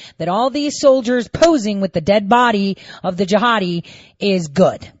saying that all these soldiers posing with the dead body of the jihadi is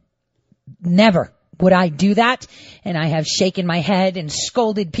good. Never would I do that. And I have shaken my head and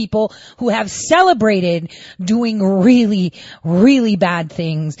scolded people who have celebrated doing really, really bad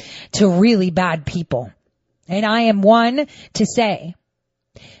things to really bad people. And I am one to say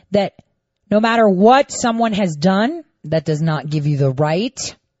that no matter what someone has done, that does not give you the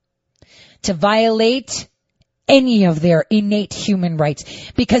right to violate any of their innate human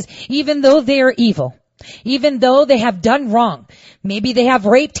rights. Because even though they are evil, even though they have done wrong, maybe they have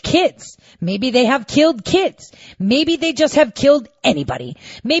raped kids, maybe they have killed kids, maybe they just have killed anybody,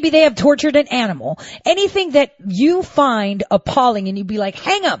 maybe they have tortured an animal, anything that you find appalling and you'd be like,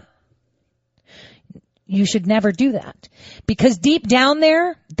 hang 'em. You should never do that. Because deep down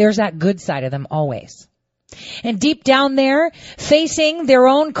there, there's that good side of them always. And deep down there, facing their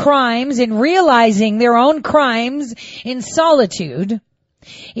own crimes and realizing their own crimes in solitude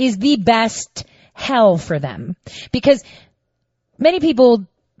is the best hell for them. Because many people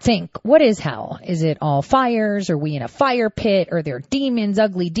think, what is hell? Is it all fires? Are we in a fire pit? Are there demons,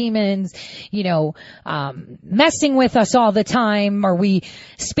 ugly demons, messing with us all the time? Are we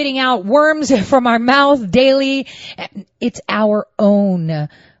spitting out worms from our mouth daily? It's our own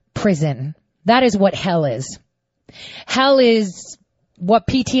prison. That is what hell is. Hell is what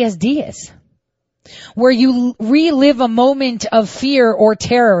PTSD is. Where you relive a moment of fear or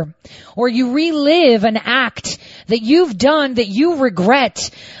terror, or you relive an act that you've done that you regret,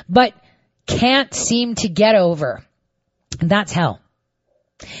 but can't seem to get over. That's hell.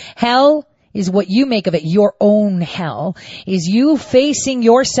 Hell is what you make of it. Your own hell is you facing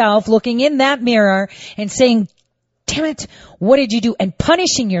yourself, looking in that mirror and saying, damn it, what did you do? And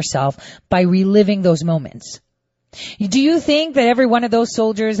punishing yourself by reliving those moments. Do you think that every one of those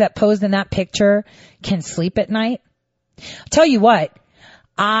soldiers that posed in that picture can sleep at night? I'll tell you what,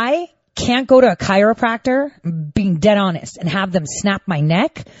 I can't go to a chiropractor, being dead honest, and have them snap my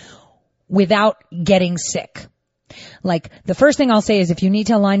neck without getting sick. Like, the first thing I'll say is, if you need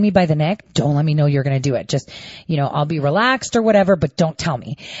to align me by the neck, don't let me know you're going to do it. Just, I'll be relaxed or whatever, but don't tell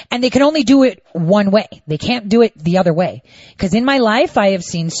me. And they can only do it one way. They can't do it the other way. Because in my life, I have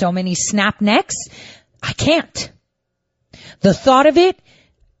seen so many snap necks, I can't. The thought of it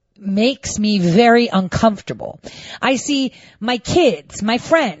makes me very uncomfortable. I see my kids, my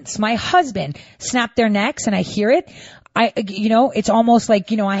friends, my husband snap their necks and I hear it. It's almost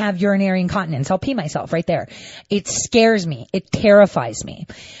like, I have urinary incontinence. I'll pee myself right there. It scares me. It terrifies me.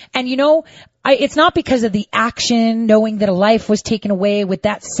 And it's not because of the action, knowing that a life was taken away with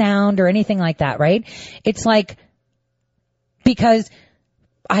that sound or anything like that, right? It's like, because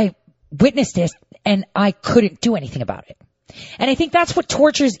I witnessed it and I couldn't do anything about it. And I think that's what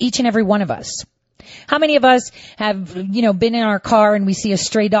tortures each and every one of us. How many of us have, been in our car and we see a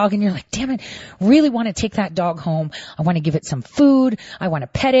stray dog and you're like, damn it, really want to take that dog home. I want to give it some food. I want to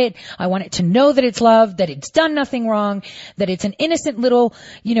pet it. I want it to know that it's loved, that it's done nothing wrong, that it's an innocent little,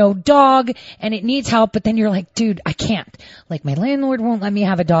 dog and it needs help. But then you're like, dude, I can't. Like, my landlord won't let me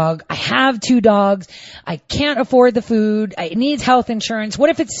have a dog. I have 2 dogs. I can't afford the food. It needs health insurance. What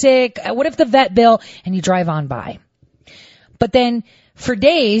if it's sick? What if the vet bill? And you drive on by. But then for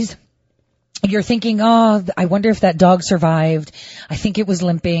days, you're thinking, oh, I wonder if that dog survived. I think it was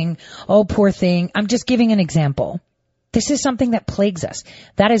limping. Oh, poor thing. I'm just giving an example. This is something that plagues us.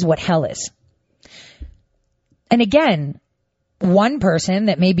 That is what hell is. And again, one person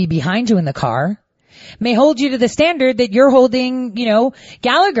that may be behind you in the car may hold you to the standard that you're holding,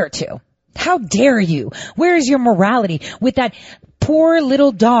 Gallagher to. How dare you? Where is your morality with that poor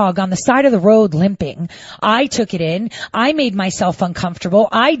little dog on the side of the road limping? I took it in. I made myself uncomfortable.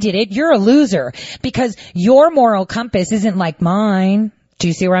 I did it. You're a loser because your moral compass isn't like mine. Do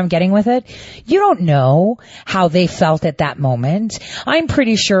you see where I'm getting with it? You don't know how they felt at that moment. I'm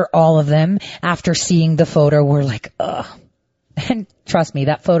pretty sure all of them, after seeing the photo, were like, ugh. And trust me,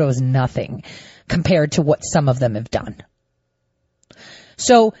 that photo is nothing compared to what some of them have done.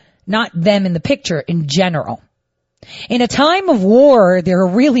 So, not them in the picture, in general. In a time of war, there are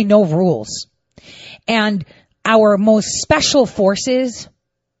really no rules. And our most special forces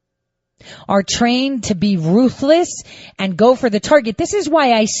are trained to be ruthless and go for the target. This is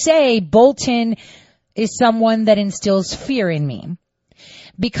why I say Bolton is someone that instills fear in me.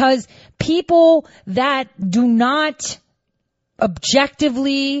 Because people that do not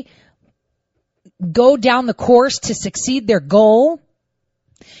objectively go down the course to succeed their goal,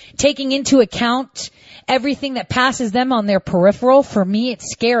 taking into account everything that passes them on their peripheral, for me,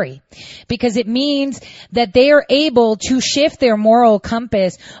 it's scary. Because it means that they are able to shift their moral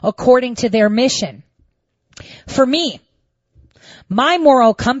compass according to their mission. For me, my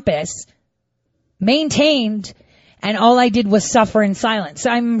moral compass maintained, and all I did was suffer in silence.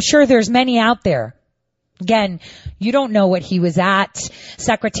 I'm sure there's many out there. Again, you don't know what he was at,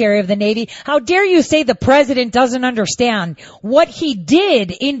 Secretary of the Navy. How dare you say the president doesn't understand? What he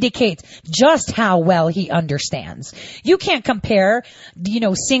did indicates just how well he understands. You can't compare,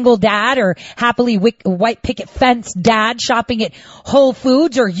 single dad or happily white picket fence dad shopping at Whole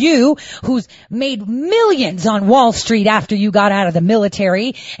Foods, or you who's made millions on Wall Street after you got out of the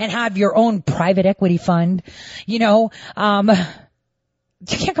military and have your own private equity fund. You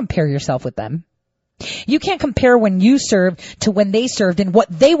can't compare yourself with them. You can't compare when you served to when they served and what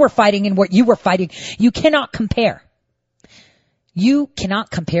they were fighting and what you were fighting. You cannot compare. You cannot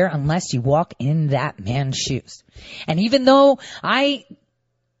compare unless you walk in that man's shoes. And even though I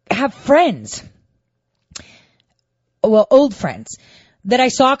have friends, old friends, that I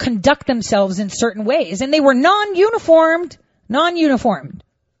saw conduct themselves in certain ways, and they were non-uniformed,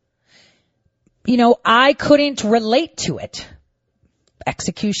 I couldn't relate to it.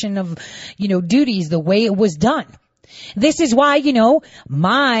 Execution of, duties the way it was done. This is why,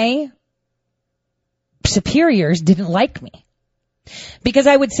 my superiors didn't like me. Because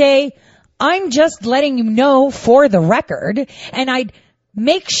I would say, I'm just letting you know for the record, and I'd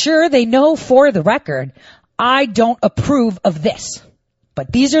make sure they know for the record, I don't approve of this.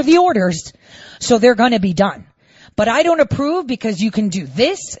 But these are the orders, so they're going to be done. But I don't approve because you can do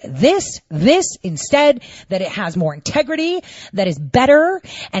this instead, that it has more integrity, that is better,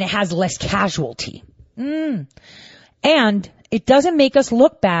 and it has less casualty. And it doesn't make us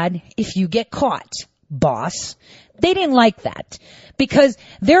look bad if you get caught, boss. They didn't like that because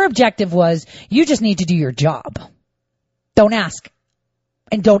their objective was, you just need to do your job. Don't ask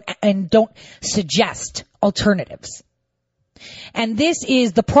and don't suggest alternatives. And this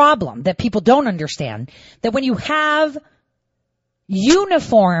is the problem that people don't understand, that when you have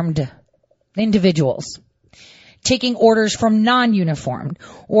uniformed individuals taking orders from non-uniformed,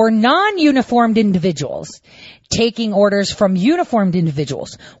 or non-uniformed individuals taking orders from uniformed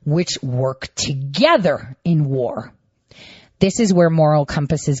individuals, which work together in war, this is where moral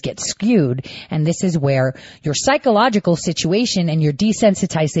compasses get skewed, and this is where your psychological situation and your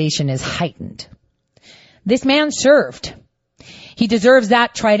desensitization is heightened. This man served. He deserves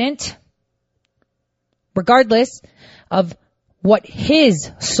that trident, regardless of what his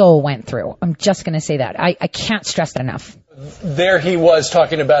soul went through. I'm just going to say that. I can't stress that enough. There he was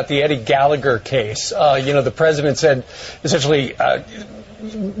talking about the Eddie Gallagher case. The president said, essentially,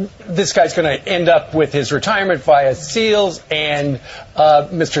 this guy's going to end up with his retirement via SEALs, and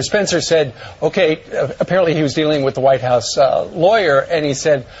Mr. Spencer said, okay, apparently he was dealing with the White House lawyer, and he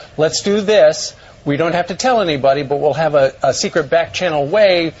said, let's do this. We don't have to tell anybody, but we'll have a secret back channel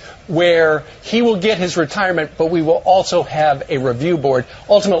way where he will get his retirement, but we will also have a review board.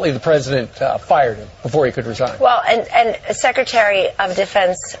 Ultimately, the president fired him before he could resign. Well, and Secretary of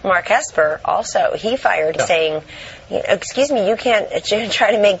Defense Mark Esper also, he fired saying, excuse me, you can't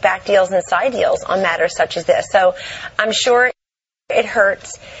try to make back deals and side deals on matters such as this. So I'm sure it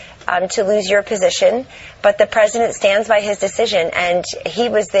hurts to lose your position, but the president stands by his decision, and he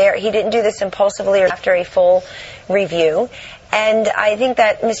was there. He didn't do this impulsively or after a full review. And I think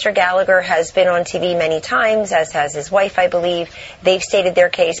that Mr. Gallagher has been on TV many times, as has his wife, I believe. They've stated their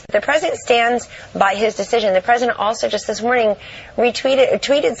case. But the president stands by his decision. The president also just this morning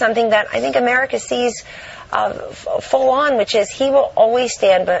tweeted something that I think America sees full on, which is he will always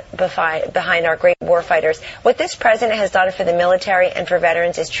stand behind our great warfighters. What this president has done for the military and for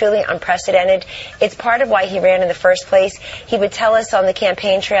veterans is truly unprecedented. It's part of why he ran in the first place. He would tell us on the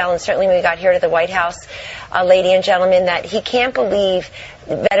campaign trail, and certainly when we got here to the White House, lady and gentlemen, that he can't believe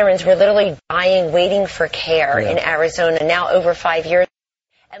veterans were literally dying waiting for care in Arizona now over 5 years.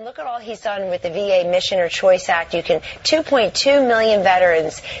 And look at all he's done with the VA Mission or Choice Act. 2.2 million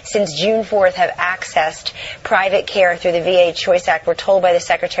veterans since June 4th have accessed private care through the VA Choice Act. We're told by the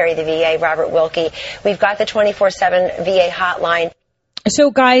Secretary of the VA, Robert Wilkie. We've got the 24/7 VA hotline.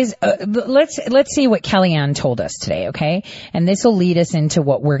 So guys, let's see what Kellyanne told us today, okay? And this will lead us into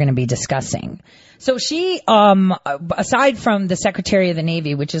what we're going to be discussing. So she, aside from the Secretary of the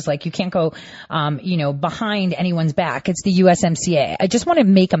Navy, which is like you can't go, behind anyone's back, it's the USMCA. I just want to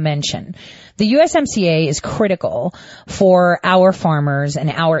make a mention. The USMCA is critical for our farmers and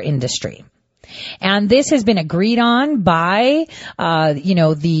our industry. And this has been agreed on by, oh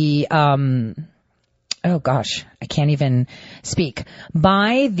gosh, I can't even speak,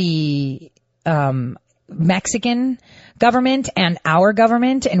 by the Mexican government and our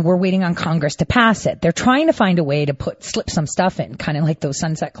government, and we're waiting on Congress to pass it. They're trying to find a way to slip some stuff in, kind of like those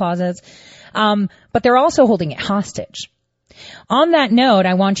sunset clauses. But they're also holding it hostage. On that note,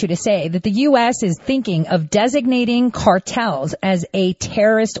 I want you to say that the U.S. is thinking of designating cartels as a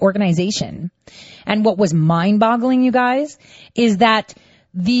terrorist organization. And what was mind-boggling, you guys, is that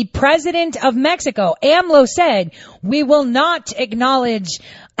the president of Mexico, AMLO, said, we will not acknowledge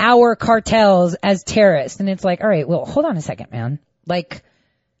our cartels as terrorists. And it's like, all right, well, hold on a second, man. Like,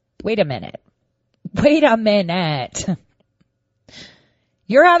 wait a minute.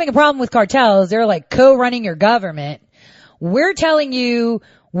 You're having a problem with cartels. They're like co-running your government. We're telling you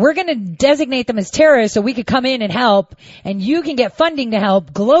we're going to designate them as terrorists so we could come in and help, and you can get funding to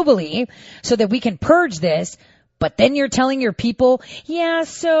help globally so that we can purge this. But then you're telling your people, yeah,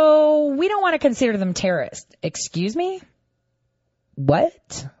 so we don't want to consider them terrorists. Excuse me?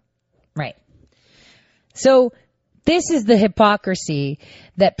 What? Right. So this is the hypocrisy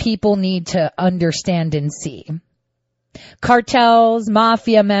that people need to understand and see. Cartels,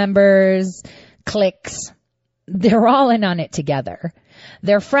 mafia members, cliques, they're all in on it together.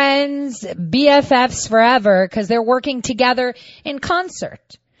 They're friends, BFFs forever, because they're working together in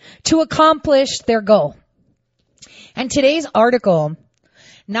concert to accomplish their goal. And today's article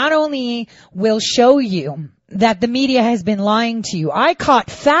not only will show you that the media has been lying to you. I caught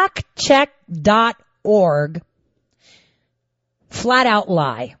factcheck.org flat out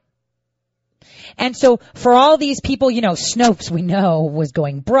lie. And so for all these people, Snopes, we know, was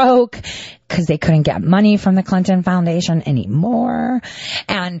going broke because they couldn't get money from the Clinton Foundation anymore.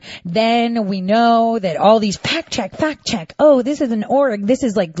 And then we know that all these fact check. Oh, this is an org. This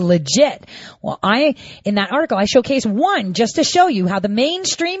is like legit. Well, in that article, I showcase one just to show you how the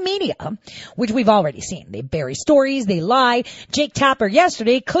mainstream media, which we've already seen, they bury stories, they lie. Jake Tapper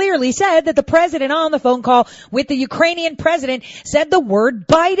yesterday clearly said that the president on the phone call with the Ukrainian president said the word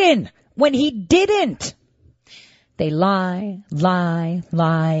Biden when he didn't. They lie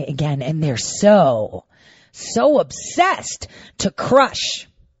again. And they're so obsessed to crush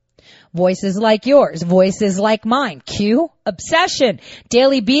voices like yours, voices like mine. Q, obsession.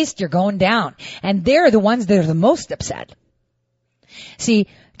 Daily Beast, you're going down. And they're the ones that are the most upset. See,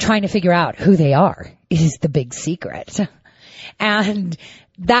 trying to figure out who they are is the big secret. And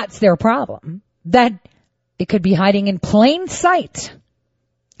that's their problem. That it could be hiding in plain sight.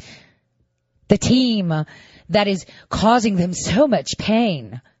 The team that is causing them so much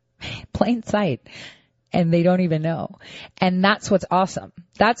pain. Plain sight. And they don't even know. And that's what's awesome.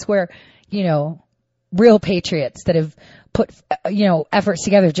 That's where, real patriots that have put, efforts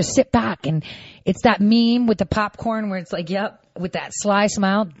together just sit back. And it's that meme with the popcorn where it's like, yep, with that sly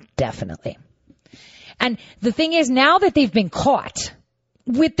smile. Definitely. And the thing is, now that they've been caught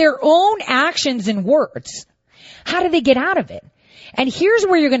with their own actions and words, how do they get out of it? And here's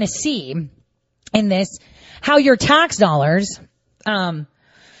where you're going to see in this how your tax dollars, so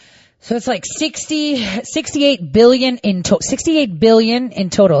it's like 68 billion in total, 68 billion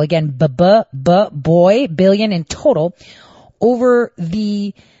in total. Again, billion in total over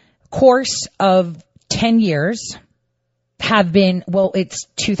the course of 10 years have been, it's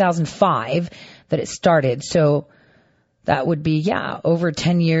 2005 that it started. So that would be, over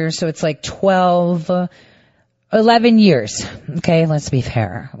 10 years. So it's like 11 years. Okay, let's be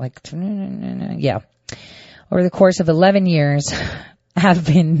fair. Over the course of 11 years, have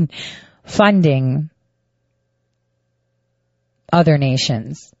been funding other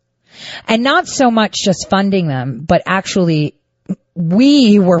nations. And not so much just funding them, but actually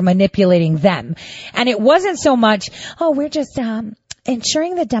we were manipulating them. And it wasn't so much, we're just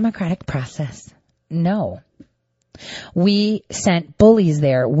ensuring the democratic process. No. We sent bullies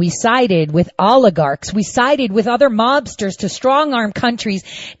there. We sided with oligarchs. We sided with other mobsters to strong-arm countries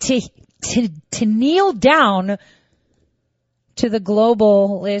to kneel down to the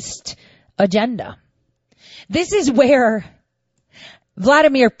globalist agenda. This is where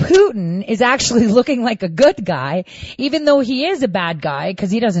Vladimir Putin is actually looking like a good guy, even though he is a bad guy because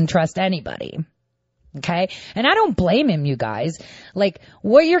he doesn't trust anybody. Okay? And I don't blame him, you guys. Like,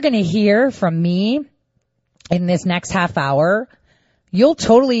 what you're going to hear from me in this next half hour, You'll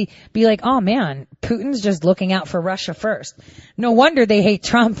totally be like, oh man, Putin's just looking out for Russia first. No wonder they hate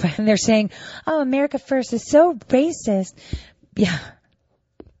Trump and they're saying, oh, America first is so racist. Yeah,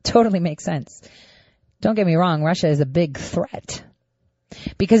 totally makes sense. Don't get me wrong, Russia is a big threat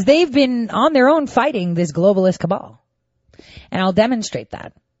because they've been on their own fighting this globalist cabal. And I'll demonstrate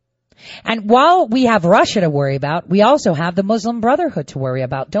that. And while we have Russia to worry about, we also have the Muslim Brotherhood to worry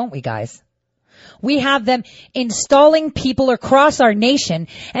about, don't we, guys? We have them installing people across our nation,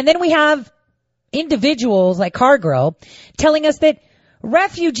 and then we have individuals like Cargill telling us that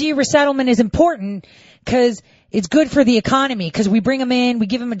refugee resettlement is important because it's good for the economy, because we bring them in, we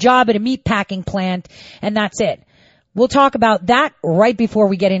give them a job at a meat packing plant, and that's it. We'll talk about that right before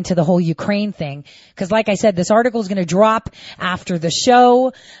we get into the whole Ukraine thing. Because like I said, this article is going to drop after the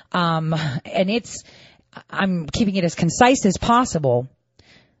show. And I'm keeping it as concise as possible.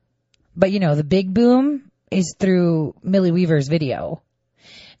 But you know, the big boom is through Millie Weaver's video.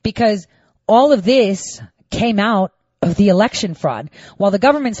 Because all of this came out of the election fraud. While the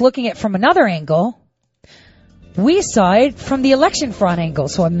government's looking at it from another angle, we saw it from the election fraud angle.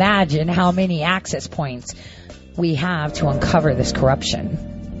 So imagine how many access points we have to uncover this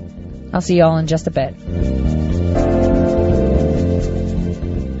corruption. I'll see y'all in just a bit.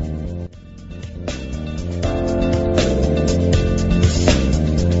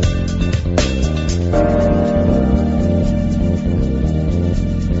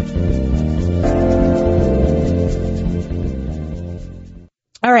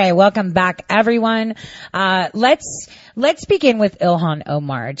 All right, welcome back, everyone. Let's begin with Ilhan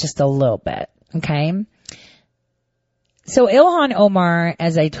Omar just a little bit, okay? So Ilhan Omar,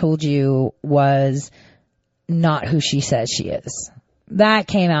 as I told you, was not who she says she is. That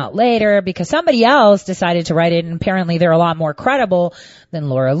came out later because somebody else decided to write it, and apparently they're a lot more credible than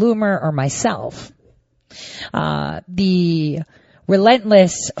Laura Loomer or myself. The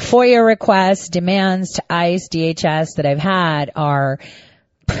relentless FOIA requests, demands to ICE, DHS that I've had are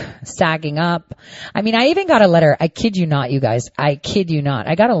stacking up. I mean, I even got a letter. I kid you not, you guys. I kid you not.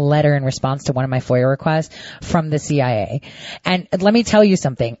 I got a letter in response to one of my FOIA requests from the CIA. And let me tell you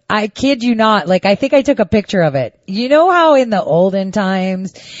something. I kid you not. Like, I think I took a picture of it. You know how in the olden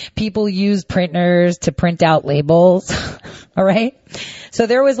times people used printers to print out labels? All right. So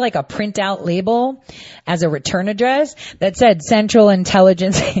there was like a printout label as a return address that said Central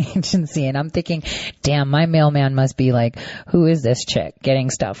Intelligence Agency. And I'm thinking, damn, my mailman must be like, who is this chick getting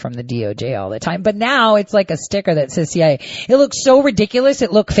stuff from the DOJ all the time? But now it's like a sticker that says CIA. It looks so ridiculous.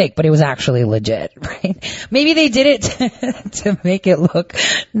 It looked fake, but it was actually legit, right? Maybe they did it to make it look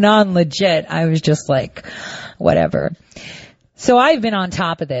non-legit. I was just like, whatever. So I've been on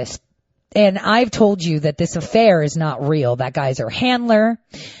top of this. And I've told you that this affair is not real. That guy's her handler.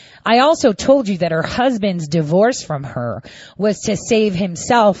 I also told you that her husband's divorce from her was to save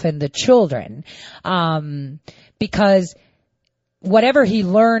himself and the children. Because whatever he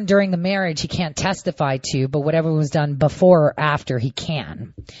learned during the marriage, he can't testify to, but whatever was done before or after, he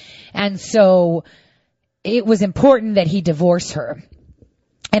can. And so it was important that he divorce her.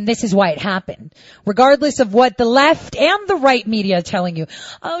 And this is why it happened. Regardless of what the left and the right media are telling you,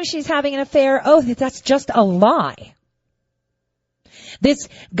 oh, she's having an affair. Oh, that's just a lie. This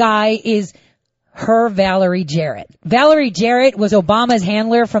guy is her Valerie Jarrett. Valerie Jarrett was Obama's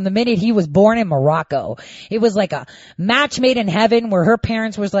handler from the minute he was born in Morocco. It was like a match made in heaven where her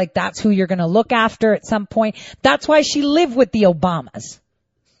parents was like, that's who you're going to look after at some point. That's why she lived with the Obamas.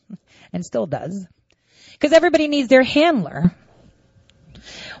 And still does. Because everybody needs their handler.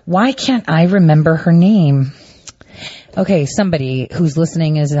 Why can't I remember her name? Okay, somebody who's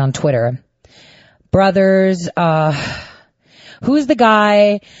listening is on Twitter. Brothers, who's the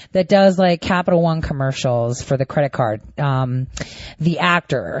guy that does like Capital One commercials for the credit card? The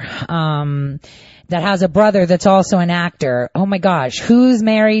actor, that has a brother that's also an actor. Oh my gosh, who's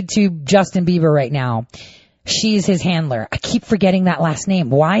married to Justin Bieber right now? She's his handler. I keep forgetting that last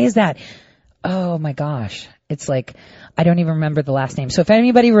name. Why is that? Oh my gosh. It's like, I don't even remember the last name. So if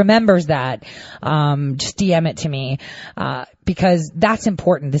anybody remembers that, just DM it to me, because that's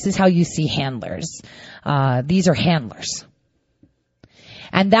important. This is how you see handlers. These are handlers.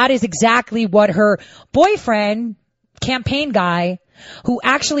 And that is exactly what her boyfriend, campaign guy, who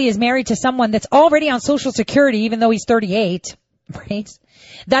actually is married to someone that's already on Social Security, even though he's 38, right?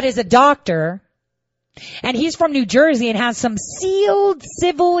 That is a doctor. And he's from New Jersey and has some sealed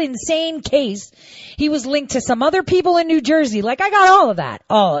civil insane case. He was linked to some other people in New Jersey. Like, I got all of that.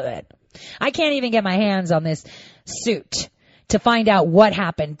 All of it. I can't even get my hands on this suit to find out what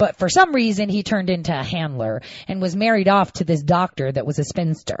happened. But for some reason, he turned into a handler and was married off to this doctor that was a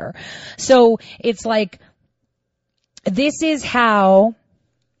spinster. So it's like, this is how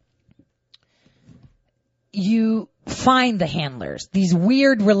you find the handlers, these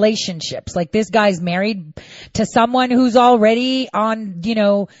weird relationships. Like this guy's married to someone who's already on,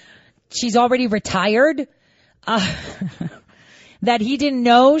 she's already retired, that he didn't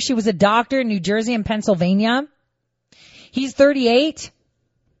know she was a doctor in New Jersey and Pennsylvania. He's 38.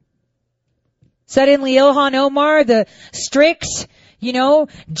 Suddenly Ilhan Omar, the strict,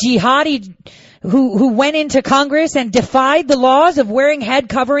 jihadi who went into Congress and defied the laws of wearing head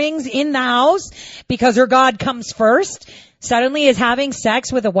coverings in the house because her God comes first, suddenly is having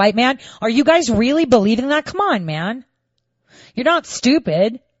sex with a white man. Are you guys really believing that? Come on, man. You're not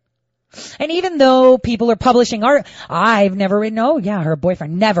stupid. And even though people are publishing art, I've never written, her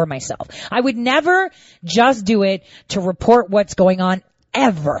boyfriend, never myself. I would never just do it to report what's going on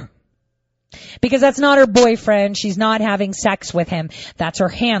ever. Because that's not her boyfriend. She's not having sex with him. That's her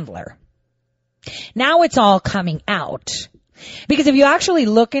handler. Now it's all coming out. Because if you actually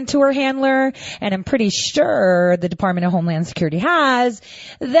look into her handler, and I'm pretty sure the Department of Homeland Security has,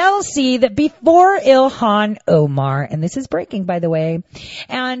 they'll see that before Ilhan Omar, and this is breaking by the way,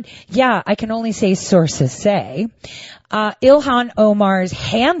 and yeah, I can only say sources say, Ilhan Omar's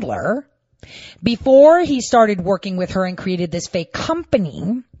handler, before he started working with her and created this fake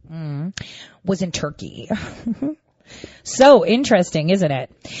company, was in Turkey. So interesting, isn't it?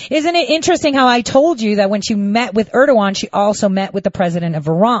 Isn't it interesting how I told you that when she met with Erdogan, she also met with the president of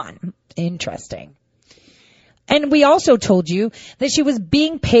Iran? Interesting. And we also told you that she was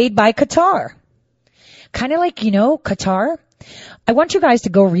being paid by Qatar. Kind of like, Qatar. I want you guys to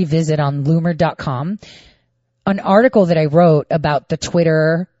go revisit on Loomer.com an article that I wrote about the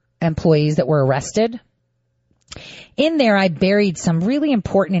Twitter employees that were arrested. In there, I buried some really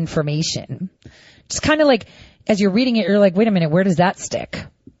important information. Just kind of like, as you're reading it, you're like, wait a minute, where does that stick?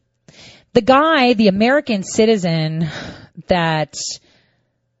 The guy, the American citizen he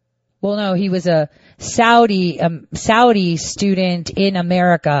was a Saudi student in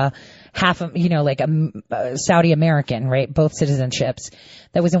America, Saudi American, right? Both citizenships,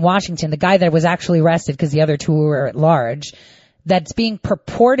 that was in Washington. The guy that was actually arrested because the other two were at large, that's being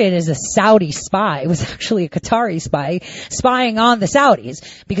purported as a Saudi spy, was actually a Qatari spy spying on the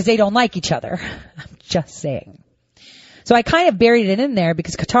Saudis because they don't like each other. I'm just saying. So I kind of buried it in there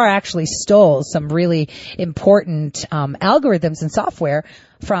because Qatar actually stole some really important algorithms and software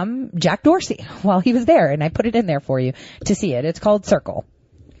from Jack Dorsey while he was there, and I put it in there for you to see it. It's called Circle.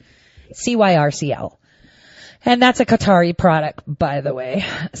 CYRCL. And that's a Qatari product, by the way.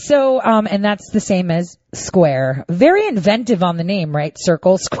 So, and that's the same as Square. Very inventive on the name, right?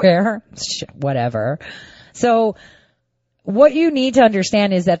 Circle, Square, whatever. So, what you need to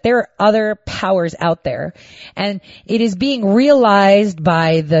understand is that there are other powers out there, and it is being realized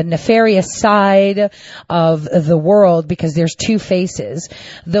by the nefarious side of the world because there's two faces.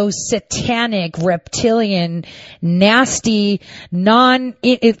 Those satanic, reptilian, nasty, inhumane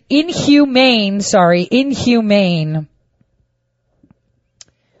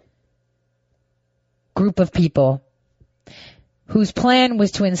group of people whose plan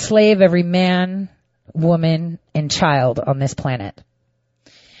was to enslave every man, woman, and child on this planet,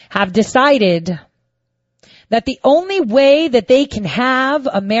 have decided that the only way that they can have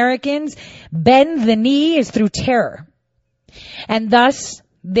Americans bend the knee is through terror. And thus,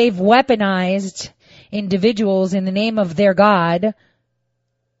 they've weaponized individuals in the name of their God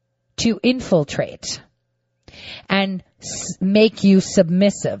to infiltrate and make you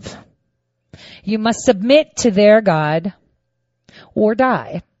submissive. You must submit to their God or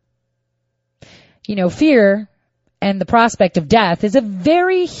die. Fear and the prospect of death is a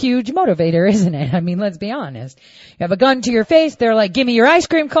very huge motivator, isn't it? I mean, let's be honest. You have a gun to your face, they're like, give me your ice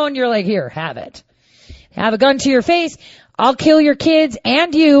cream cone, you're like, here, have it. Have a gun to your face, I'll kill your kids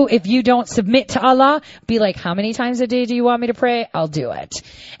and you if you don't submit to Allah. Be like, how many times a day do you want me to pray? I'll do it.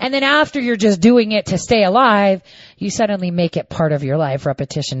 And then after you're just doing it to stay alive, you suddenly make it part of your life.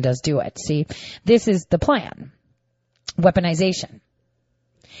 Repetition does do it. See, this is the plan. Weaponization.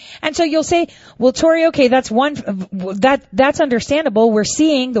 And so you'll say, well, Tori, okay, that's understandable. We're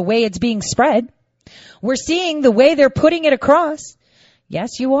seeing the way it's being spread. We're seeing the way they're putting it across.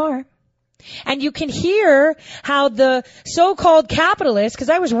 Yes, you are. And you can hear how the so-called capitalists, because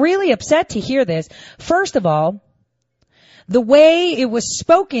I was really upset to hear this. First of all, the way it was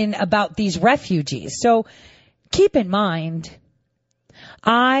spoken about these refugees. So keep in mind,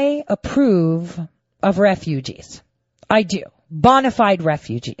 I approve of refugees. I do. bona fide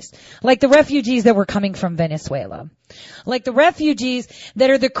refugees, like the refugees that were coming from Venezuela, like the refugees that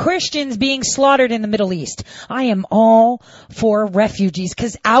are the Christians being slaughtered in the Middle East. I am all for refugees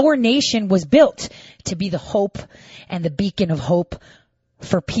because our nation was built to be the hope and the beacon of hope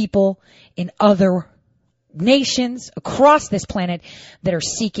for people in other nations across this planet that are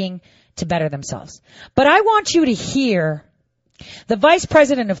seeking to better themselves. But I want you to hear the Vice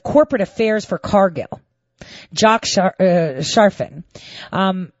President of Corporate Affairs for Cargill, Jacques Sharfin.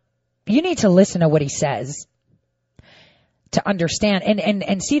 You need to listen to what he says to understand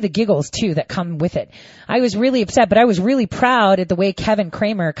and see the giggles too that come with it. I was really upset, but I was really proud at the way Kevin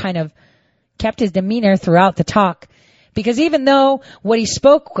Cramer kind of kept his demeanor throughout the talk, because even though what he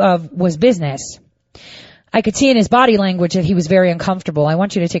spoke of was business, I could see in his body language that he was very uncomfortable. I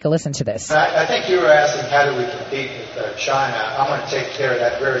want you to take a listen to this. I think you were asking how do we compete with China. I'm going to take care of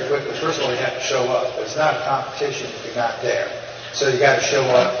that very quickly. First of all, you have to show up. It's not a competition if you're not there. So you got to show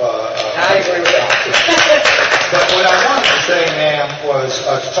up. I agree with that. But what I wanted to say, ma'am, was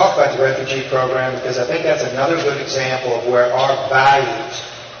to talk about the refugee program, because I think that's another good example of where our values.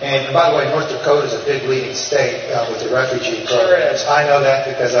 And by the way, North Dakota is a big leading state with the refugee programs. I know that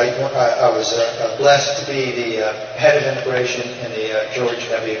because I was blessed to be the head of immigration in the George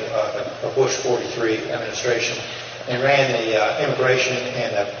W. Bush 43 administration and ran the immigration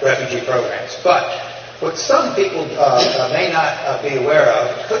and the refugee programs. But what some people may not be aware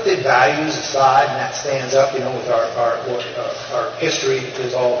of, put the values aside, and that stands up, with what our history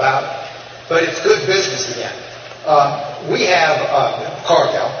is all about. But it's good business again. We have,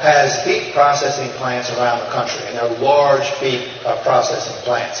 Cargill has beef processing plants around the country, and they're large beef processing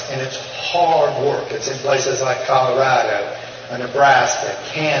plants, and it's hard work. It's in places like Colorado, Nebraska,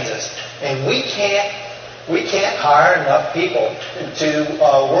 Kansas, and we can't hire enough people to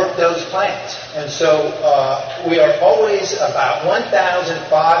work those plants. And so we are always about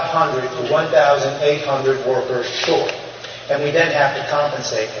 1,500 to 1,800 workers short. And we then have to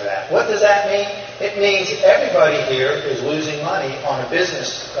compensate for that. What does that mean? It means everybody here is losing money on a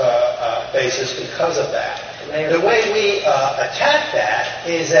business basis because of that. The way we attack that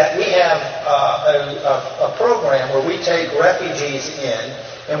is that we have a program where we take refugees in,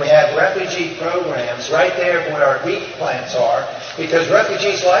 and we have refugee programs right there where our beef plants are, because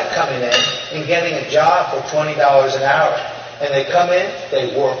refugees like coming in and getting a job for $20 an hour. And they come in,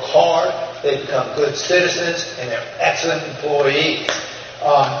 they work hard, they become good citizens, and they're excellent employees.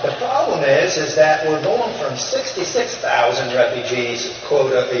 The problem is that we're going from 66,000 refugees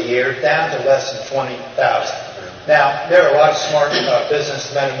quota a year down to less than 20,000. Now, there are a lot of smart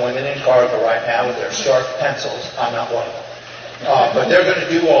businessmen and women in Cargill right now with their sharp pencils. I'm not one of them. But they're going to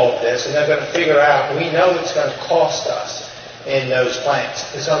do all of this, and they're going to figure out, we know it's going to cost us in those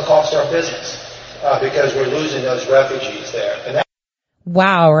plants. It's going to cost our business because we're losing those refugees there. And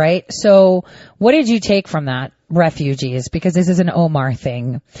wow, right? So what did you take from that? Refugees, because this is an Omar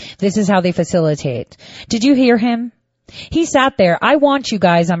thing. This is how they facilitate. Did you hear him? He sat there. I want you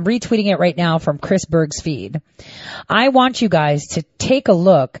guys, I'm retweeting it right now from Chris Berg's feed. I want you guys to take a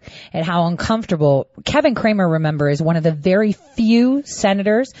look at how uncomfortable Kevin Cramer, remember, is one of the very few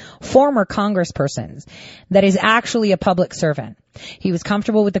senators, former congresspersons, that is actually a public servant. He was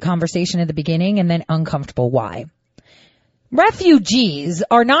comfortable with the conversation at the beginning and then uncomfortable. Why? Refugees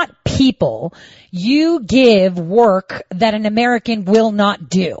are not people you give work that an American will not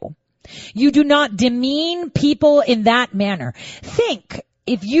do. You do not demean people in that manner. Think,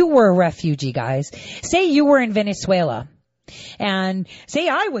 if you were a refugee, guys, say you were in Venezuela, and say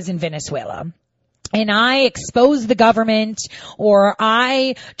I was in Venezuela, and I exposed the government, or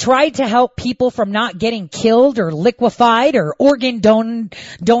I tried to help people from not getting killed or liquefied or organ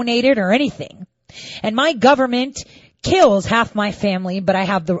donated or anything. And my government kills half my family, but I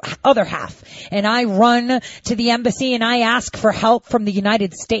have the other half. And I run to the embassy and I ask for help from the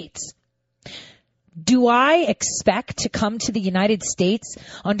United States. Do I expect to come to the United States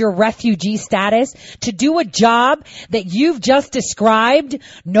under refugee status to do a job that you've just described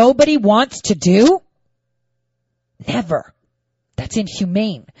nobody wants to do? Never. That's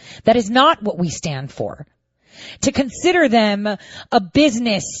inhumane. That is not what we stand for. To consider them a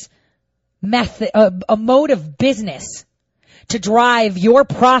business method, a mode of business to drive your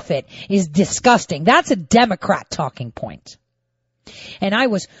profit is disgusting. That's a Democrat talking point. And I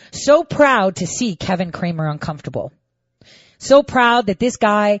was so proud to see Kevin Cramer uncomfortable. So proud that this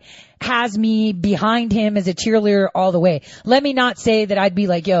guy has me behind him as a cheerleader all the way. Let me not say that I'd be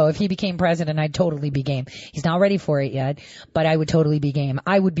like, yo, if he became president, I'd totally be game. He's not ready for it yet, but I would totally be game.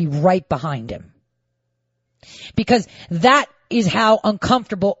 I would be right behind him. Because that is how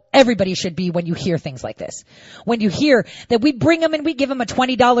uncomfortable everybody should be when you hear things like this. When you hear that we bring them and we give them a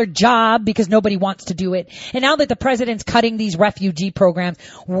 $20 job because nobody wants to do it. And now that the president's cutting these refugee programs,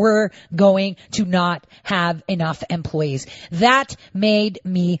 we're going to not have enough employees. That made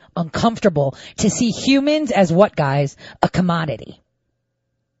me uncomfortable to see humans as what, guys? A commodity.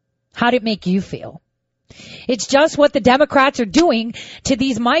 How'd it make you feel? It's just what the Democrats are doing to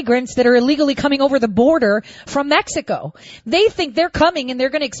these migrants that are illegally coming over the border from Mexico. They think they're coming and they're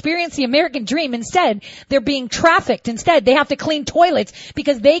going to experience the American dream. Instead, they're being trafficked. Instead, they have to clean toilets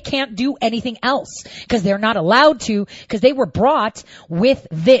because they can't do anything else, because they're not allowed to, because they were brought with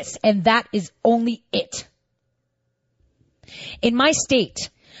this, and that is only it. In my state,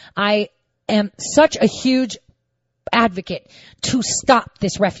 I am such a huge advocate to stop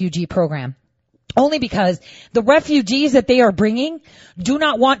this refugee program. Only because the refugees that they are bringing do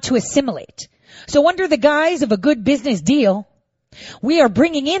not want to assimilate. So under the guise of a good business deal, we are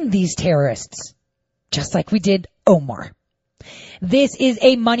bringing in these terrorists, just like we did Omar. This is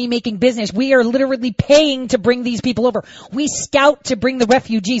a money-making business. We are literally paying to bring these people over. We scout to bring the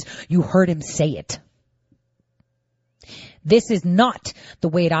refugees. You heard him say it. This is not the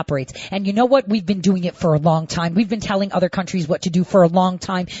way it operates. And you know what? We've been doing it for a long time. We've been telling other countries what to do for a long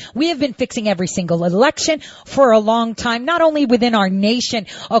time. We have been fixing every single election for a long time, not only within our nation,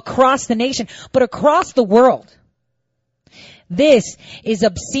 across the nation, but across the world. This is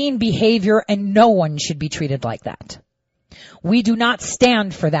obscene behavior, and no one should be treated like that. We do not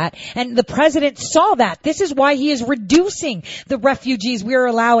stand for that. And the president saw that. This is why he is reducing the refugees we're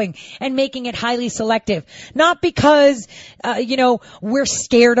allowing and making it highly selective. Not because, we're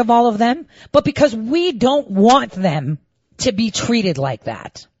scared of all of them, but because we don't want them to be treated like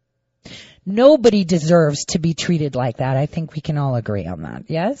that. Nobody deserves to be treated like that. I think we can all agree on that.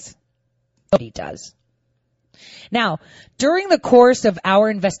 Yes? Nobody does. Now, during the course of our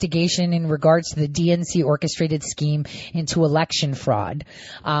investigation in regards to the DNC orchestrated scheme into election fraud,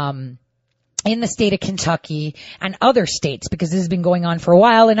 in the state of Kentucky and other states, because this has been going on for a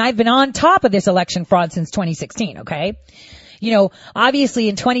while, and I've been on top of this election fraud since 2016, okay? Obviously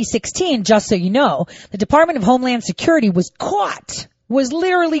in 2016, just so you know, the Department of Homeland Security was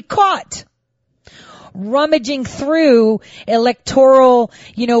literally caught rummaging through electoral,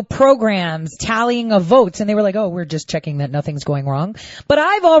 programs, tallying of votes. And they were like, oh, we're just checking that nothing's going wrong. But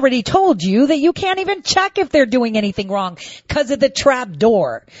I've already told you that you can't even check if they're doing anything wrong because of the trap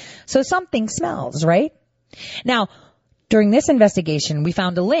door. So something smells, right? Now, during this investigation, we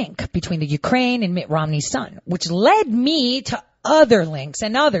found a link between the Ukraine and Mitt Romney's son, which led me to other links.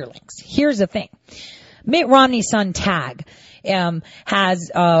 Here's the thing. Mitt Romney's son, Tag,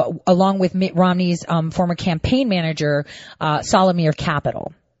 has, along with Mitt Romney's former campaign manager, Solomir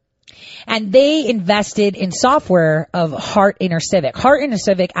Capital. And they invested in software of Hart InterCivic. Hart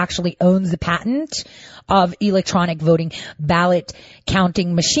InterCivic actually owns the patent of electronic voting, ballot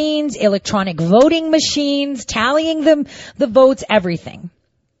counting machines, electronic voting machines, tallying the votes, everything.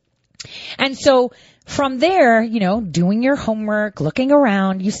 And so from there, doing your homework, looking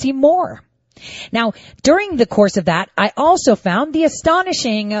around, you see more. Now, during the course of that, I also found the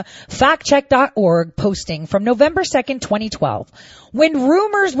astonishing factcheck.org posting from November 2nd, 2012, when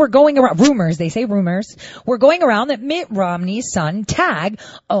rumors were going around that Mitt Romney's son, Tag,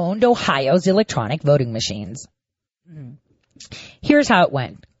 owned Ohio's electronic voting machines. Here's how it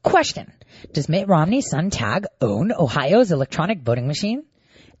went. Question: does Mitt Romney's son, Tag, own Ohio's electronic voting machine?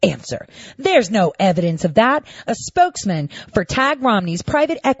 Answer: there's no evidence of that. A spokesman for Tag Romney's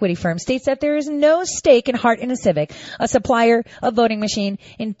private equity firm states that there is no stake in Hart InterCivic, a supplier of voting machine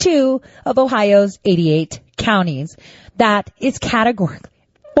in 2 of Ohio's 88 counties. That is categorically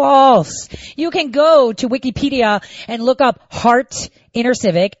false. You can go to Wikipedia and look up Hart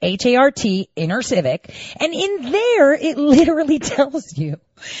InterCivic, H-A-R-T, InterCivic, and in there it literally tells you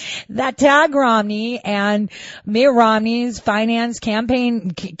that Tag Romney and Mitt Romney's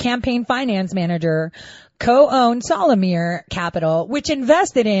campaign finance manager co-owned Solomir Capital, which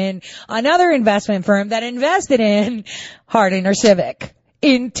invested in another investment firm that invested in Hart InterCivic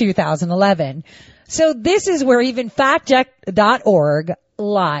in 2011. So this is where even factcheck.org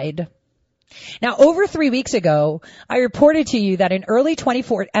lied. Now, over 3 weeks ago, I reported to you that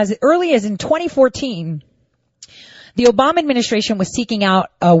as early as in 2014, The Obama administration was seeking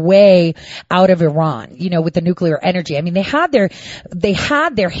out a way out of Iran, with the nuclear energy. I mean, they had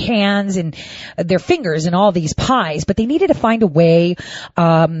their hands and their fingers in all these pies, but they needed to find a way,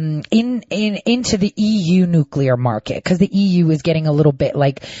 into the EU nuclear market, because the EU is getting a little bit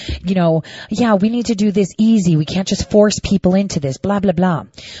like, we need to do this easy. We can't just force people into this, blah, blah, blah.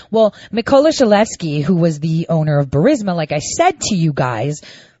 Well, Mykola Zalewski, who was the owner of Burisma, like I said to you guys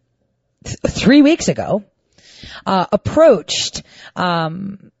 3 weeks ago, approached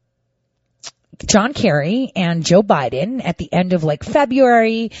John Kerry and Joe Biden at the end of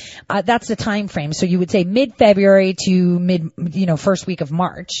February. That's the time frame. So you would say mid-February to first week of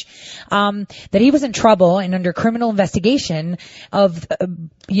March, that he was in trouble and under criminal investigation of,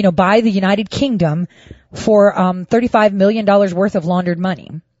 by the United Kingdom for, $35 million worth of laundered money.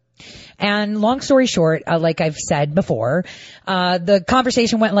 And long story short, like I've said before, the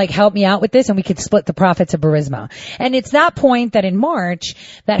conversation went help me out with this and we could split the profits of Burisma. And it's that point that in March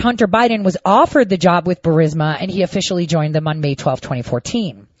that Hunter Biden was offered the job with Burisma and he officially joined them on May 12,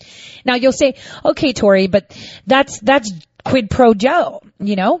 2014. Now you'll say, okay, Tori, but that's quid pro Joe,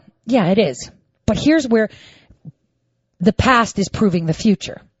 Yeah, it is. But here's where the past is proving the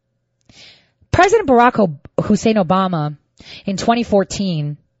future. President Barack Hussein Obama in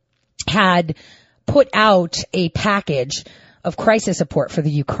 2014 had put out a package of crisis support for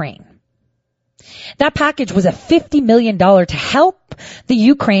the Ukraine. That package was a $50 million to help the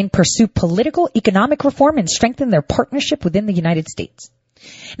Ukraine pursue political, economic reform and strengthen their partnership within the United States.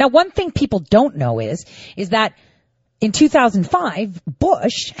 Now, one thing people don't know is that in 2005,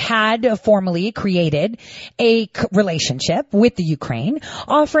 Bush had formally created a relationship with the Ukraine,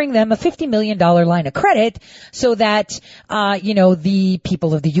 offering them a $50 million line of credit so that, the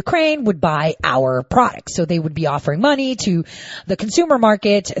people of the Ukraine would buy our products. So they would be offering money to the consumer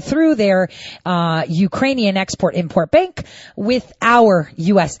market through their, Ukrainian Export-Import Bank with our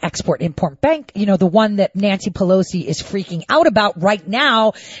U.S. Export-Import Bank, the one that Nancy Pelosi is freaking out about right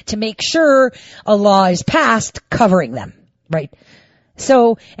now to make sure a law is passed covering them, right?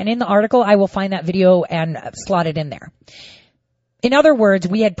 So, and in the article, I will find that video and slot it in there. In other words,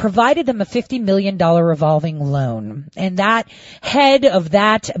 we had provided them a $50 million revolving loan. And that head of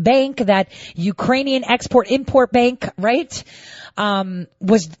that bank, that Ukrainian Export-Import Bank, right,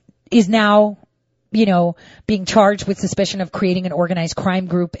 is now, being charged with suspicion of creating an organized crime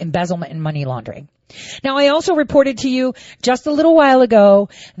group, embezzlement, and money laundering. Now, I also reported to you just a little while ago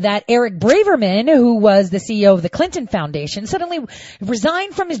that Eric Braverman, who was the CEO of the Clinton Foundation, suddenly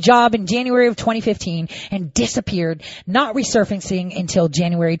resigned from his job in January of 2015 and disappeared, not resurfacing until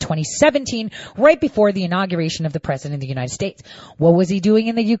January 2017, right before the inauguration of the President of the United States. What was he doing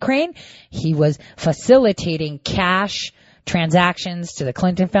in the Ukraine? He was facilitating cash transactions to the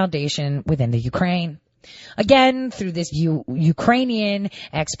Clinton Foundation within the Ukraine. Again, through this Ukrainian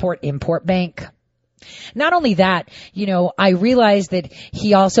Export-Import Bank. Not only that, I realized that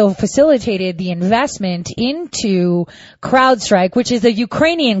he also facilitated the investment into CrowdStrike, which is a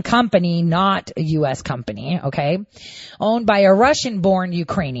Ukrainian company, not a U.S. company, okay, owned by a Russian-born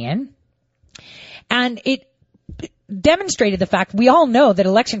Ukrainian. And it demonstrated the fact we all know that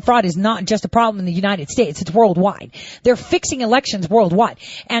election fraud is not just a problem in the United States, it's worldwide. They're fixing elections worldwide.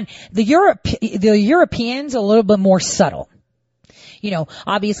 And the Europeans a little bit more subtle.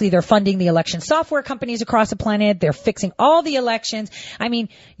 Obviously they're funding the election software companies across the planet. They're fixing all the elections. I mean,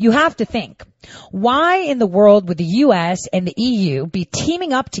 you have to think, why in the world would the U.S. and the EU be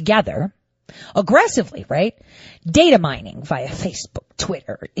teaming up together aggressively, right? Data mining via Facebook,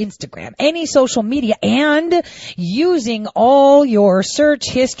 Twitter, Instagram, any social media, and using all your search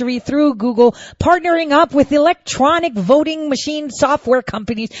history through Google, partnering up with electronic voting machine software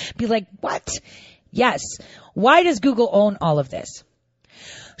companies. Be like, what? Yes. Why does Google own all of this?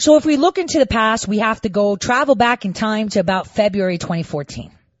 So if we look into the past, we have to travel back in time to about February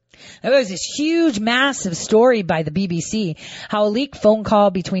 2014. There was this huge, massive story by the BBC, how a leaked phone call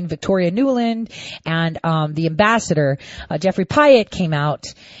between Victoria Nuland and the ambassador, Jeffrey Pyatt, came out,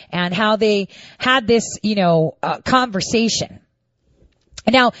 and how they had this, conversation.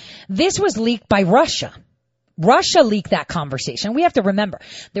 Now, this was leaked by Russia. Russia leaked that conversation. We have to remember,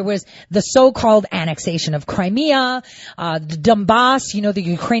 there was the so-called annexation of Crimea, the Donbass, the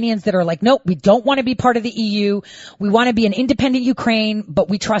Ukrainians that are like, nope, we don't want to be part of the EU. We want to be an independent Ukraine, but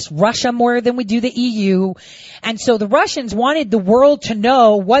we trust Russia more than we do the EU. And so the Russians wanted the world to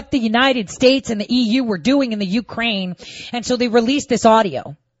know what the United States and the EU were doing in the Ukraine. And so they released this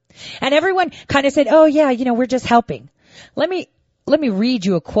audio. And everyone kind of said, oh yeah, we're just helping. Let me read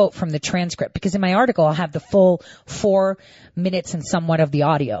you a quote from the transcript, because in my article I'll have the full 4 minutes and somewhat of the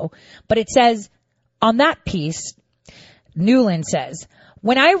audio. But it says, on that piece, Newland says,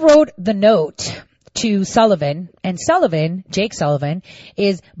 when I wrote the note to Sullivan, and Sullivan, Jake Sullivan,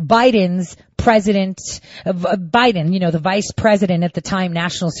 is Biden's president, Biden, the vice president at the time,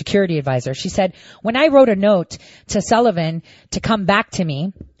 national security advisor. She said, when I wrote a note to Sullivan to come back to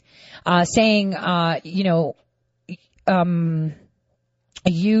me, saying,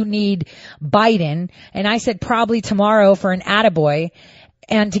 you need Biden, and I said probably tomorrow for an attaboy,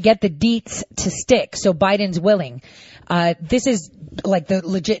 and to get the deets to stick, so Biden's willing. This is like the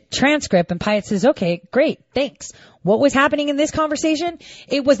legit transcript, and Pyatt says, okay, great, thanks. What was happening in this conversation?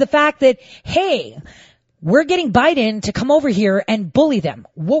 It was the fact that, hey, we're getting Biden to come over here and bully them.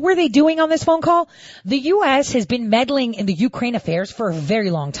 What were they doing on this phone call? The U.S. has been meddling in the Ukraine affairs for a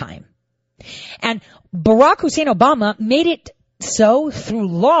very long time. And Barack Hussein Obama made it so through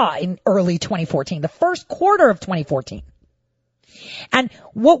law in early 2014, the first quarter of 2014. And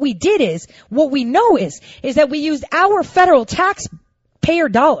what we know is that we used our federal taxpayer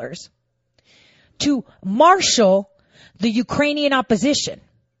dollars to marshal the Ukrainian opposition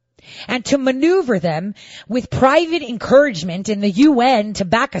and to maneuver them with private encouragement in the UN to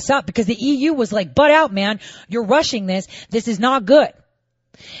back us up, because the EU was like, butt out, man, you're rushing this. This is not good.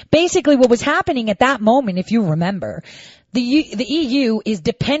 Basically, what was happening at that moment, if you remember, the EU is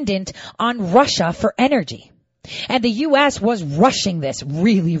dependent on Russia for energy. And the U.S. was rushing this,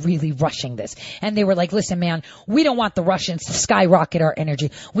 really, really rushing this. And they were like, listen, man, we don't want the Russians to skyrocket our energy.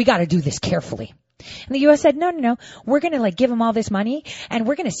 We got to do this carefully. And the U.S. said, no, we're going to give them all this money, and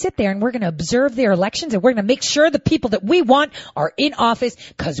we're going to sit there and we're going to observe their elections, and we're going to make sure the people that we want are in office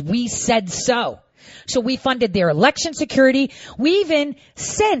because we said so. So we funded their election security. We even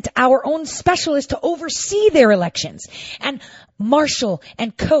sent our own specialists to oversee their elections and marshal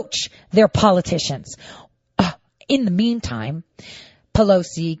and coach their politicians. In the meantime,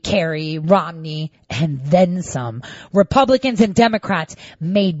 Pelosi, Kerry, Romney, and then some Republicans and Democrats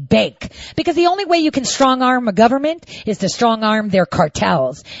made bank. Because the only way you can strong-arm a government is to strong-arm their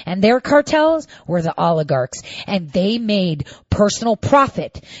cartels. And their cartels were the oligarchs. And they made personal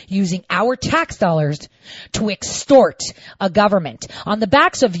profit using our tax dollars to extort a government on the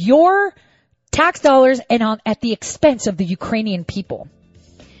backs of your tax dollars and at the expense of the Ukrainian people.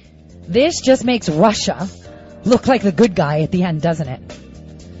 This just makes Russia look like the good guy at the end, doesn't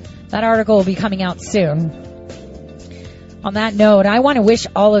it? That article will be coming out soon. On that note, I want to wish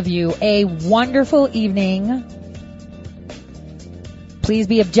all of you a wonderful evening. Please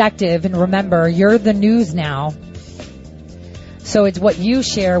be objective, and remember, you're the news now. So it's what you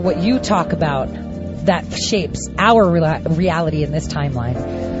share, what you talk about, that shapes our reality in this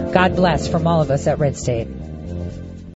timeline. God bless from all of us at Red State.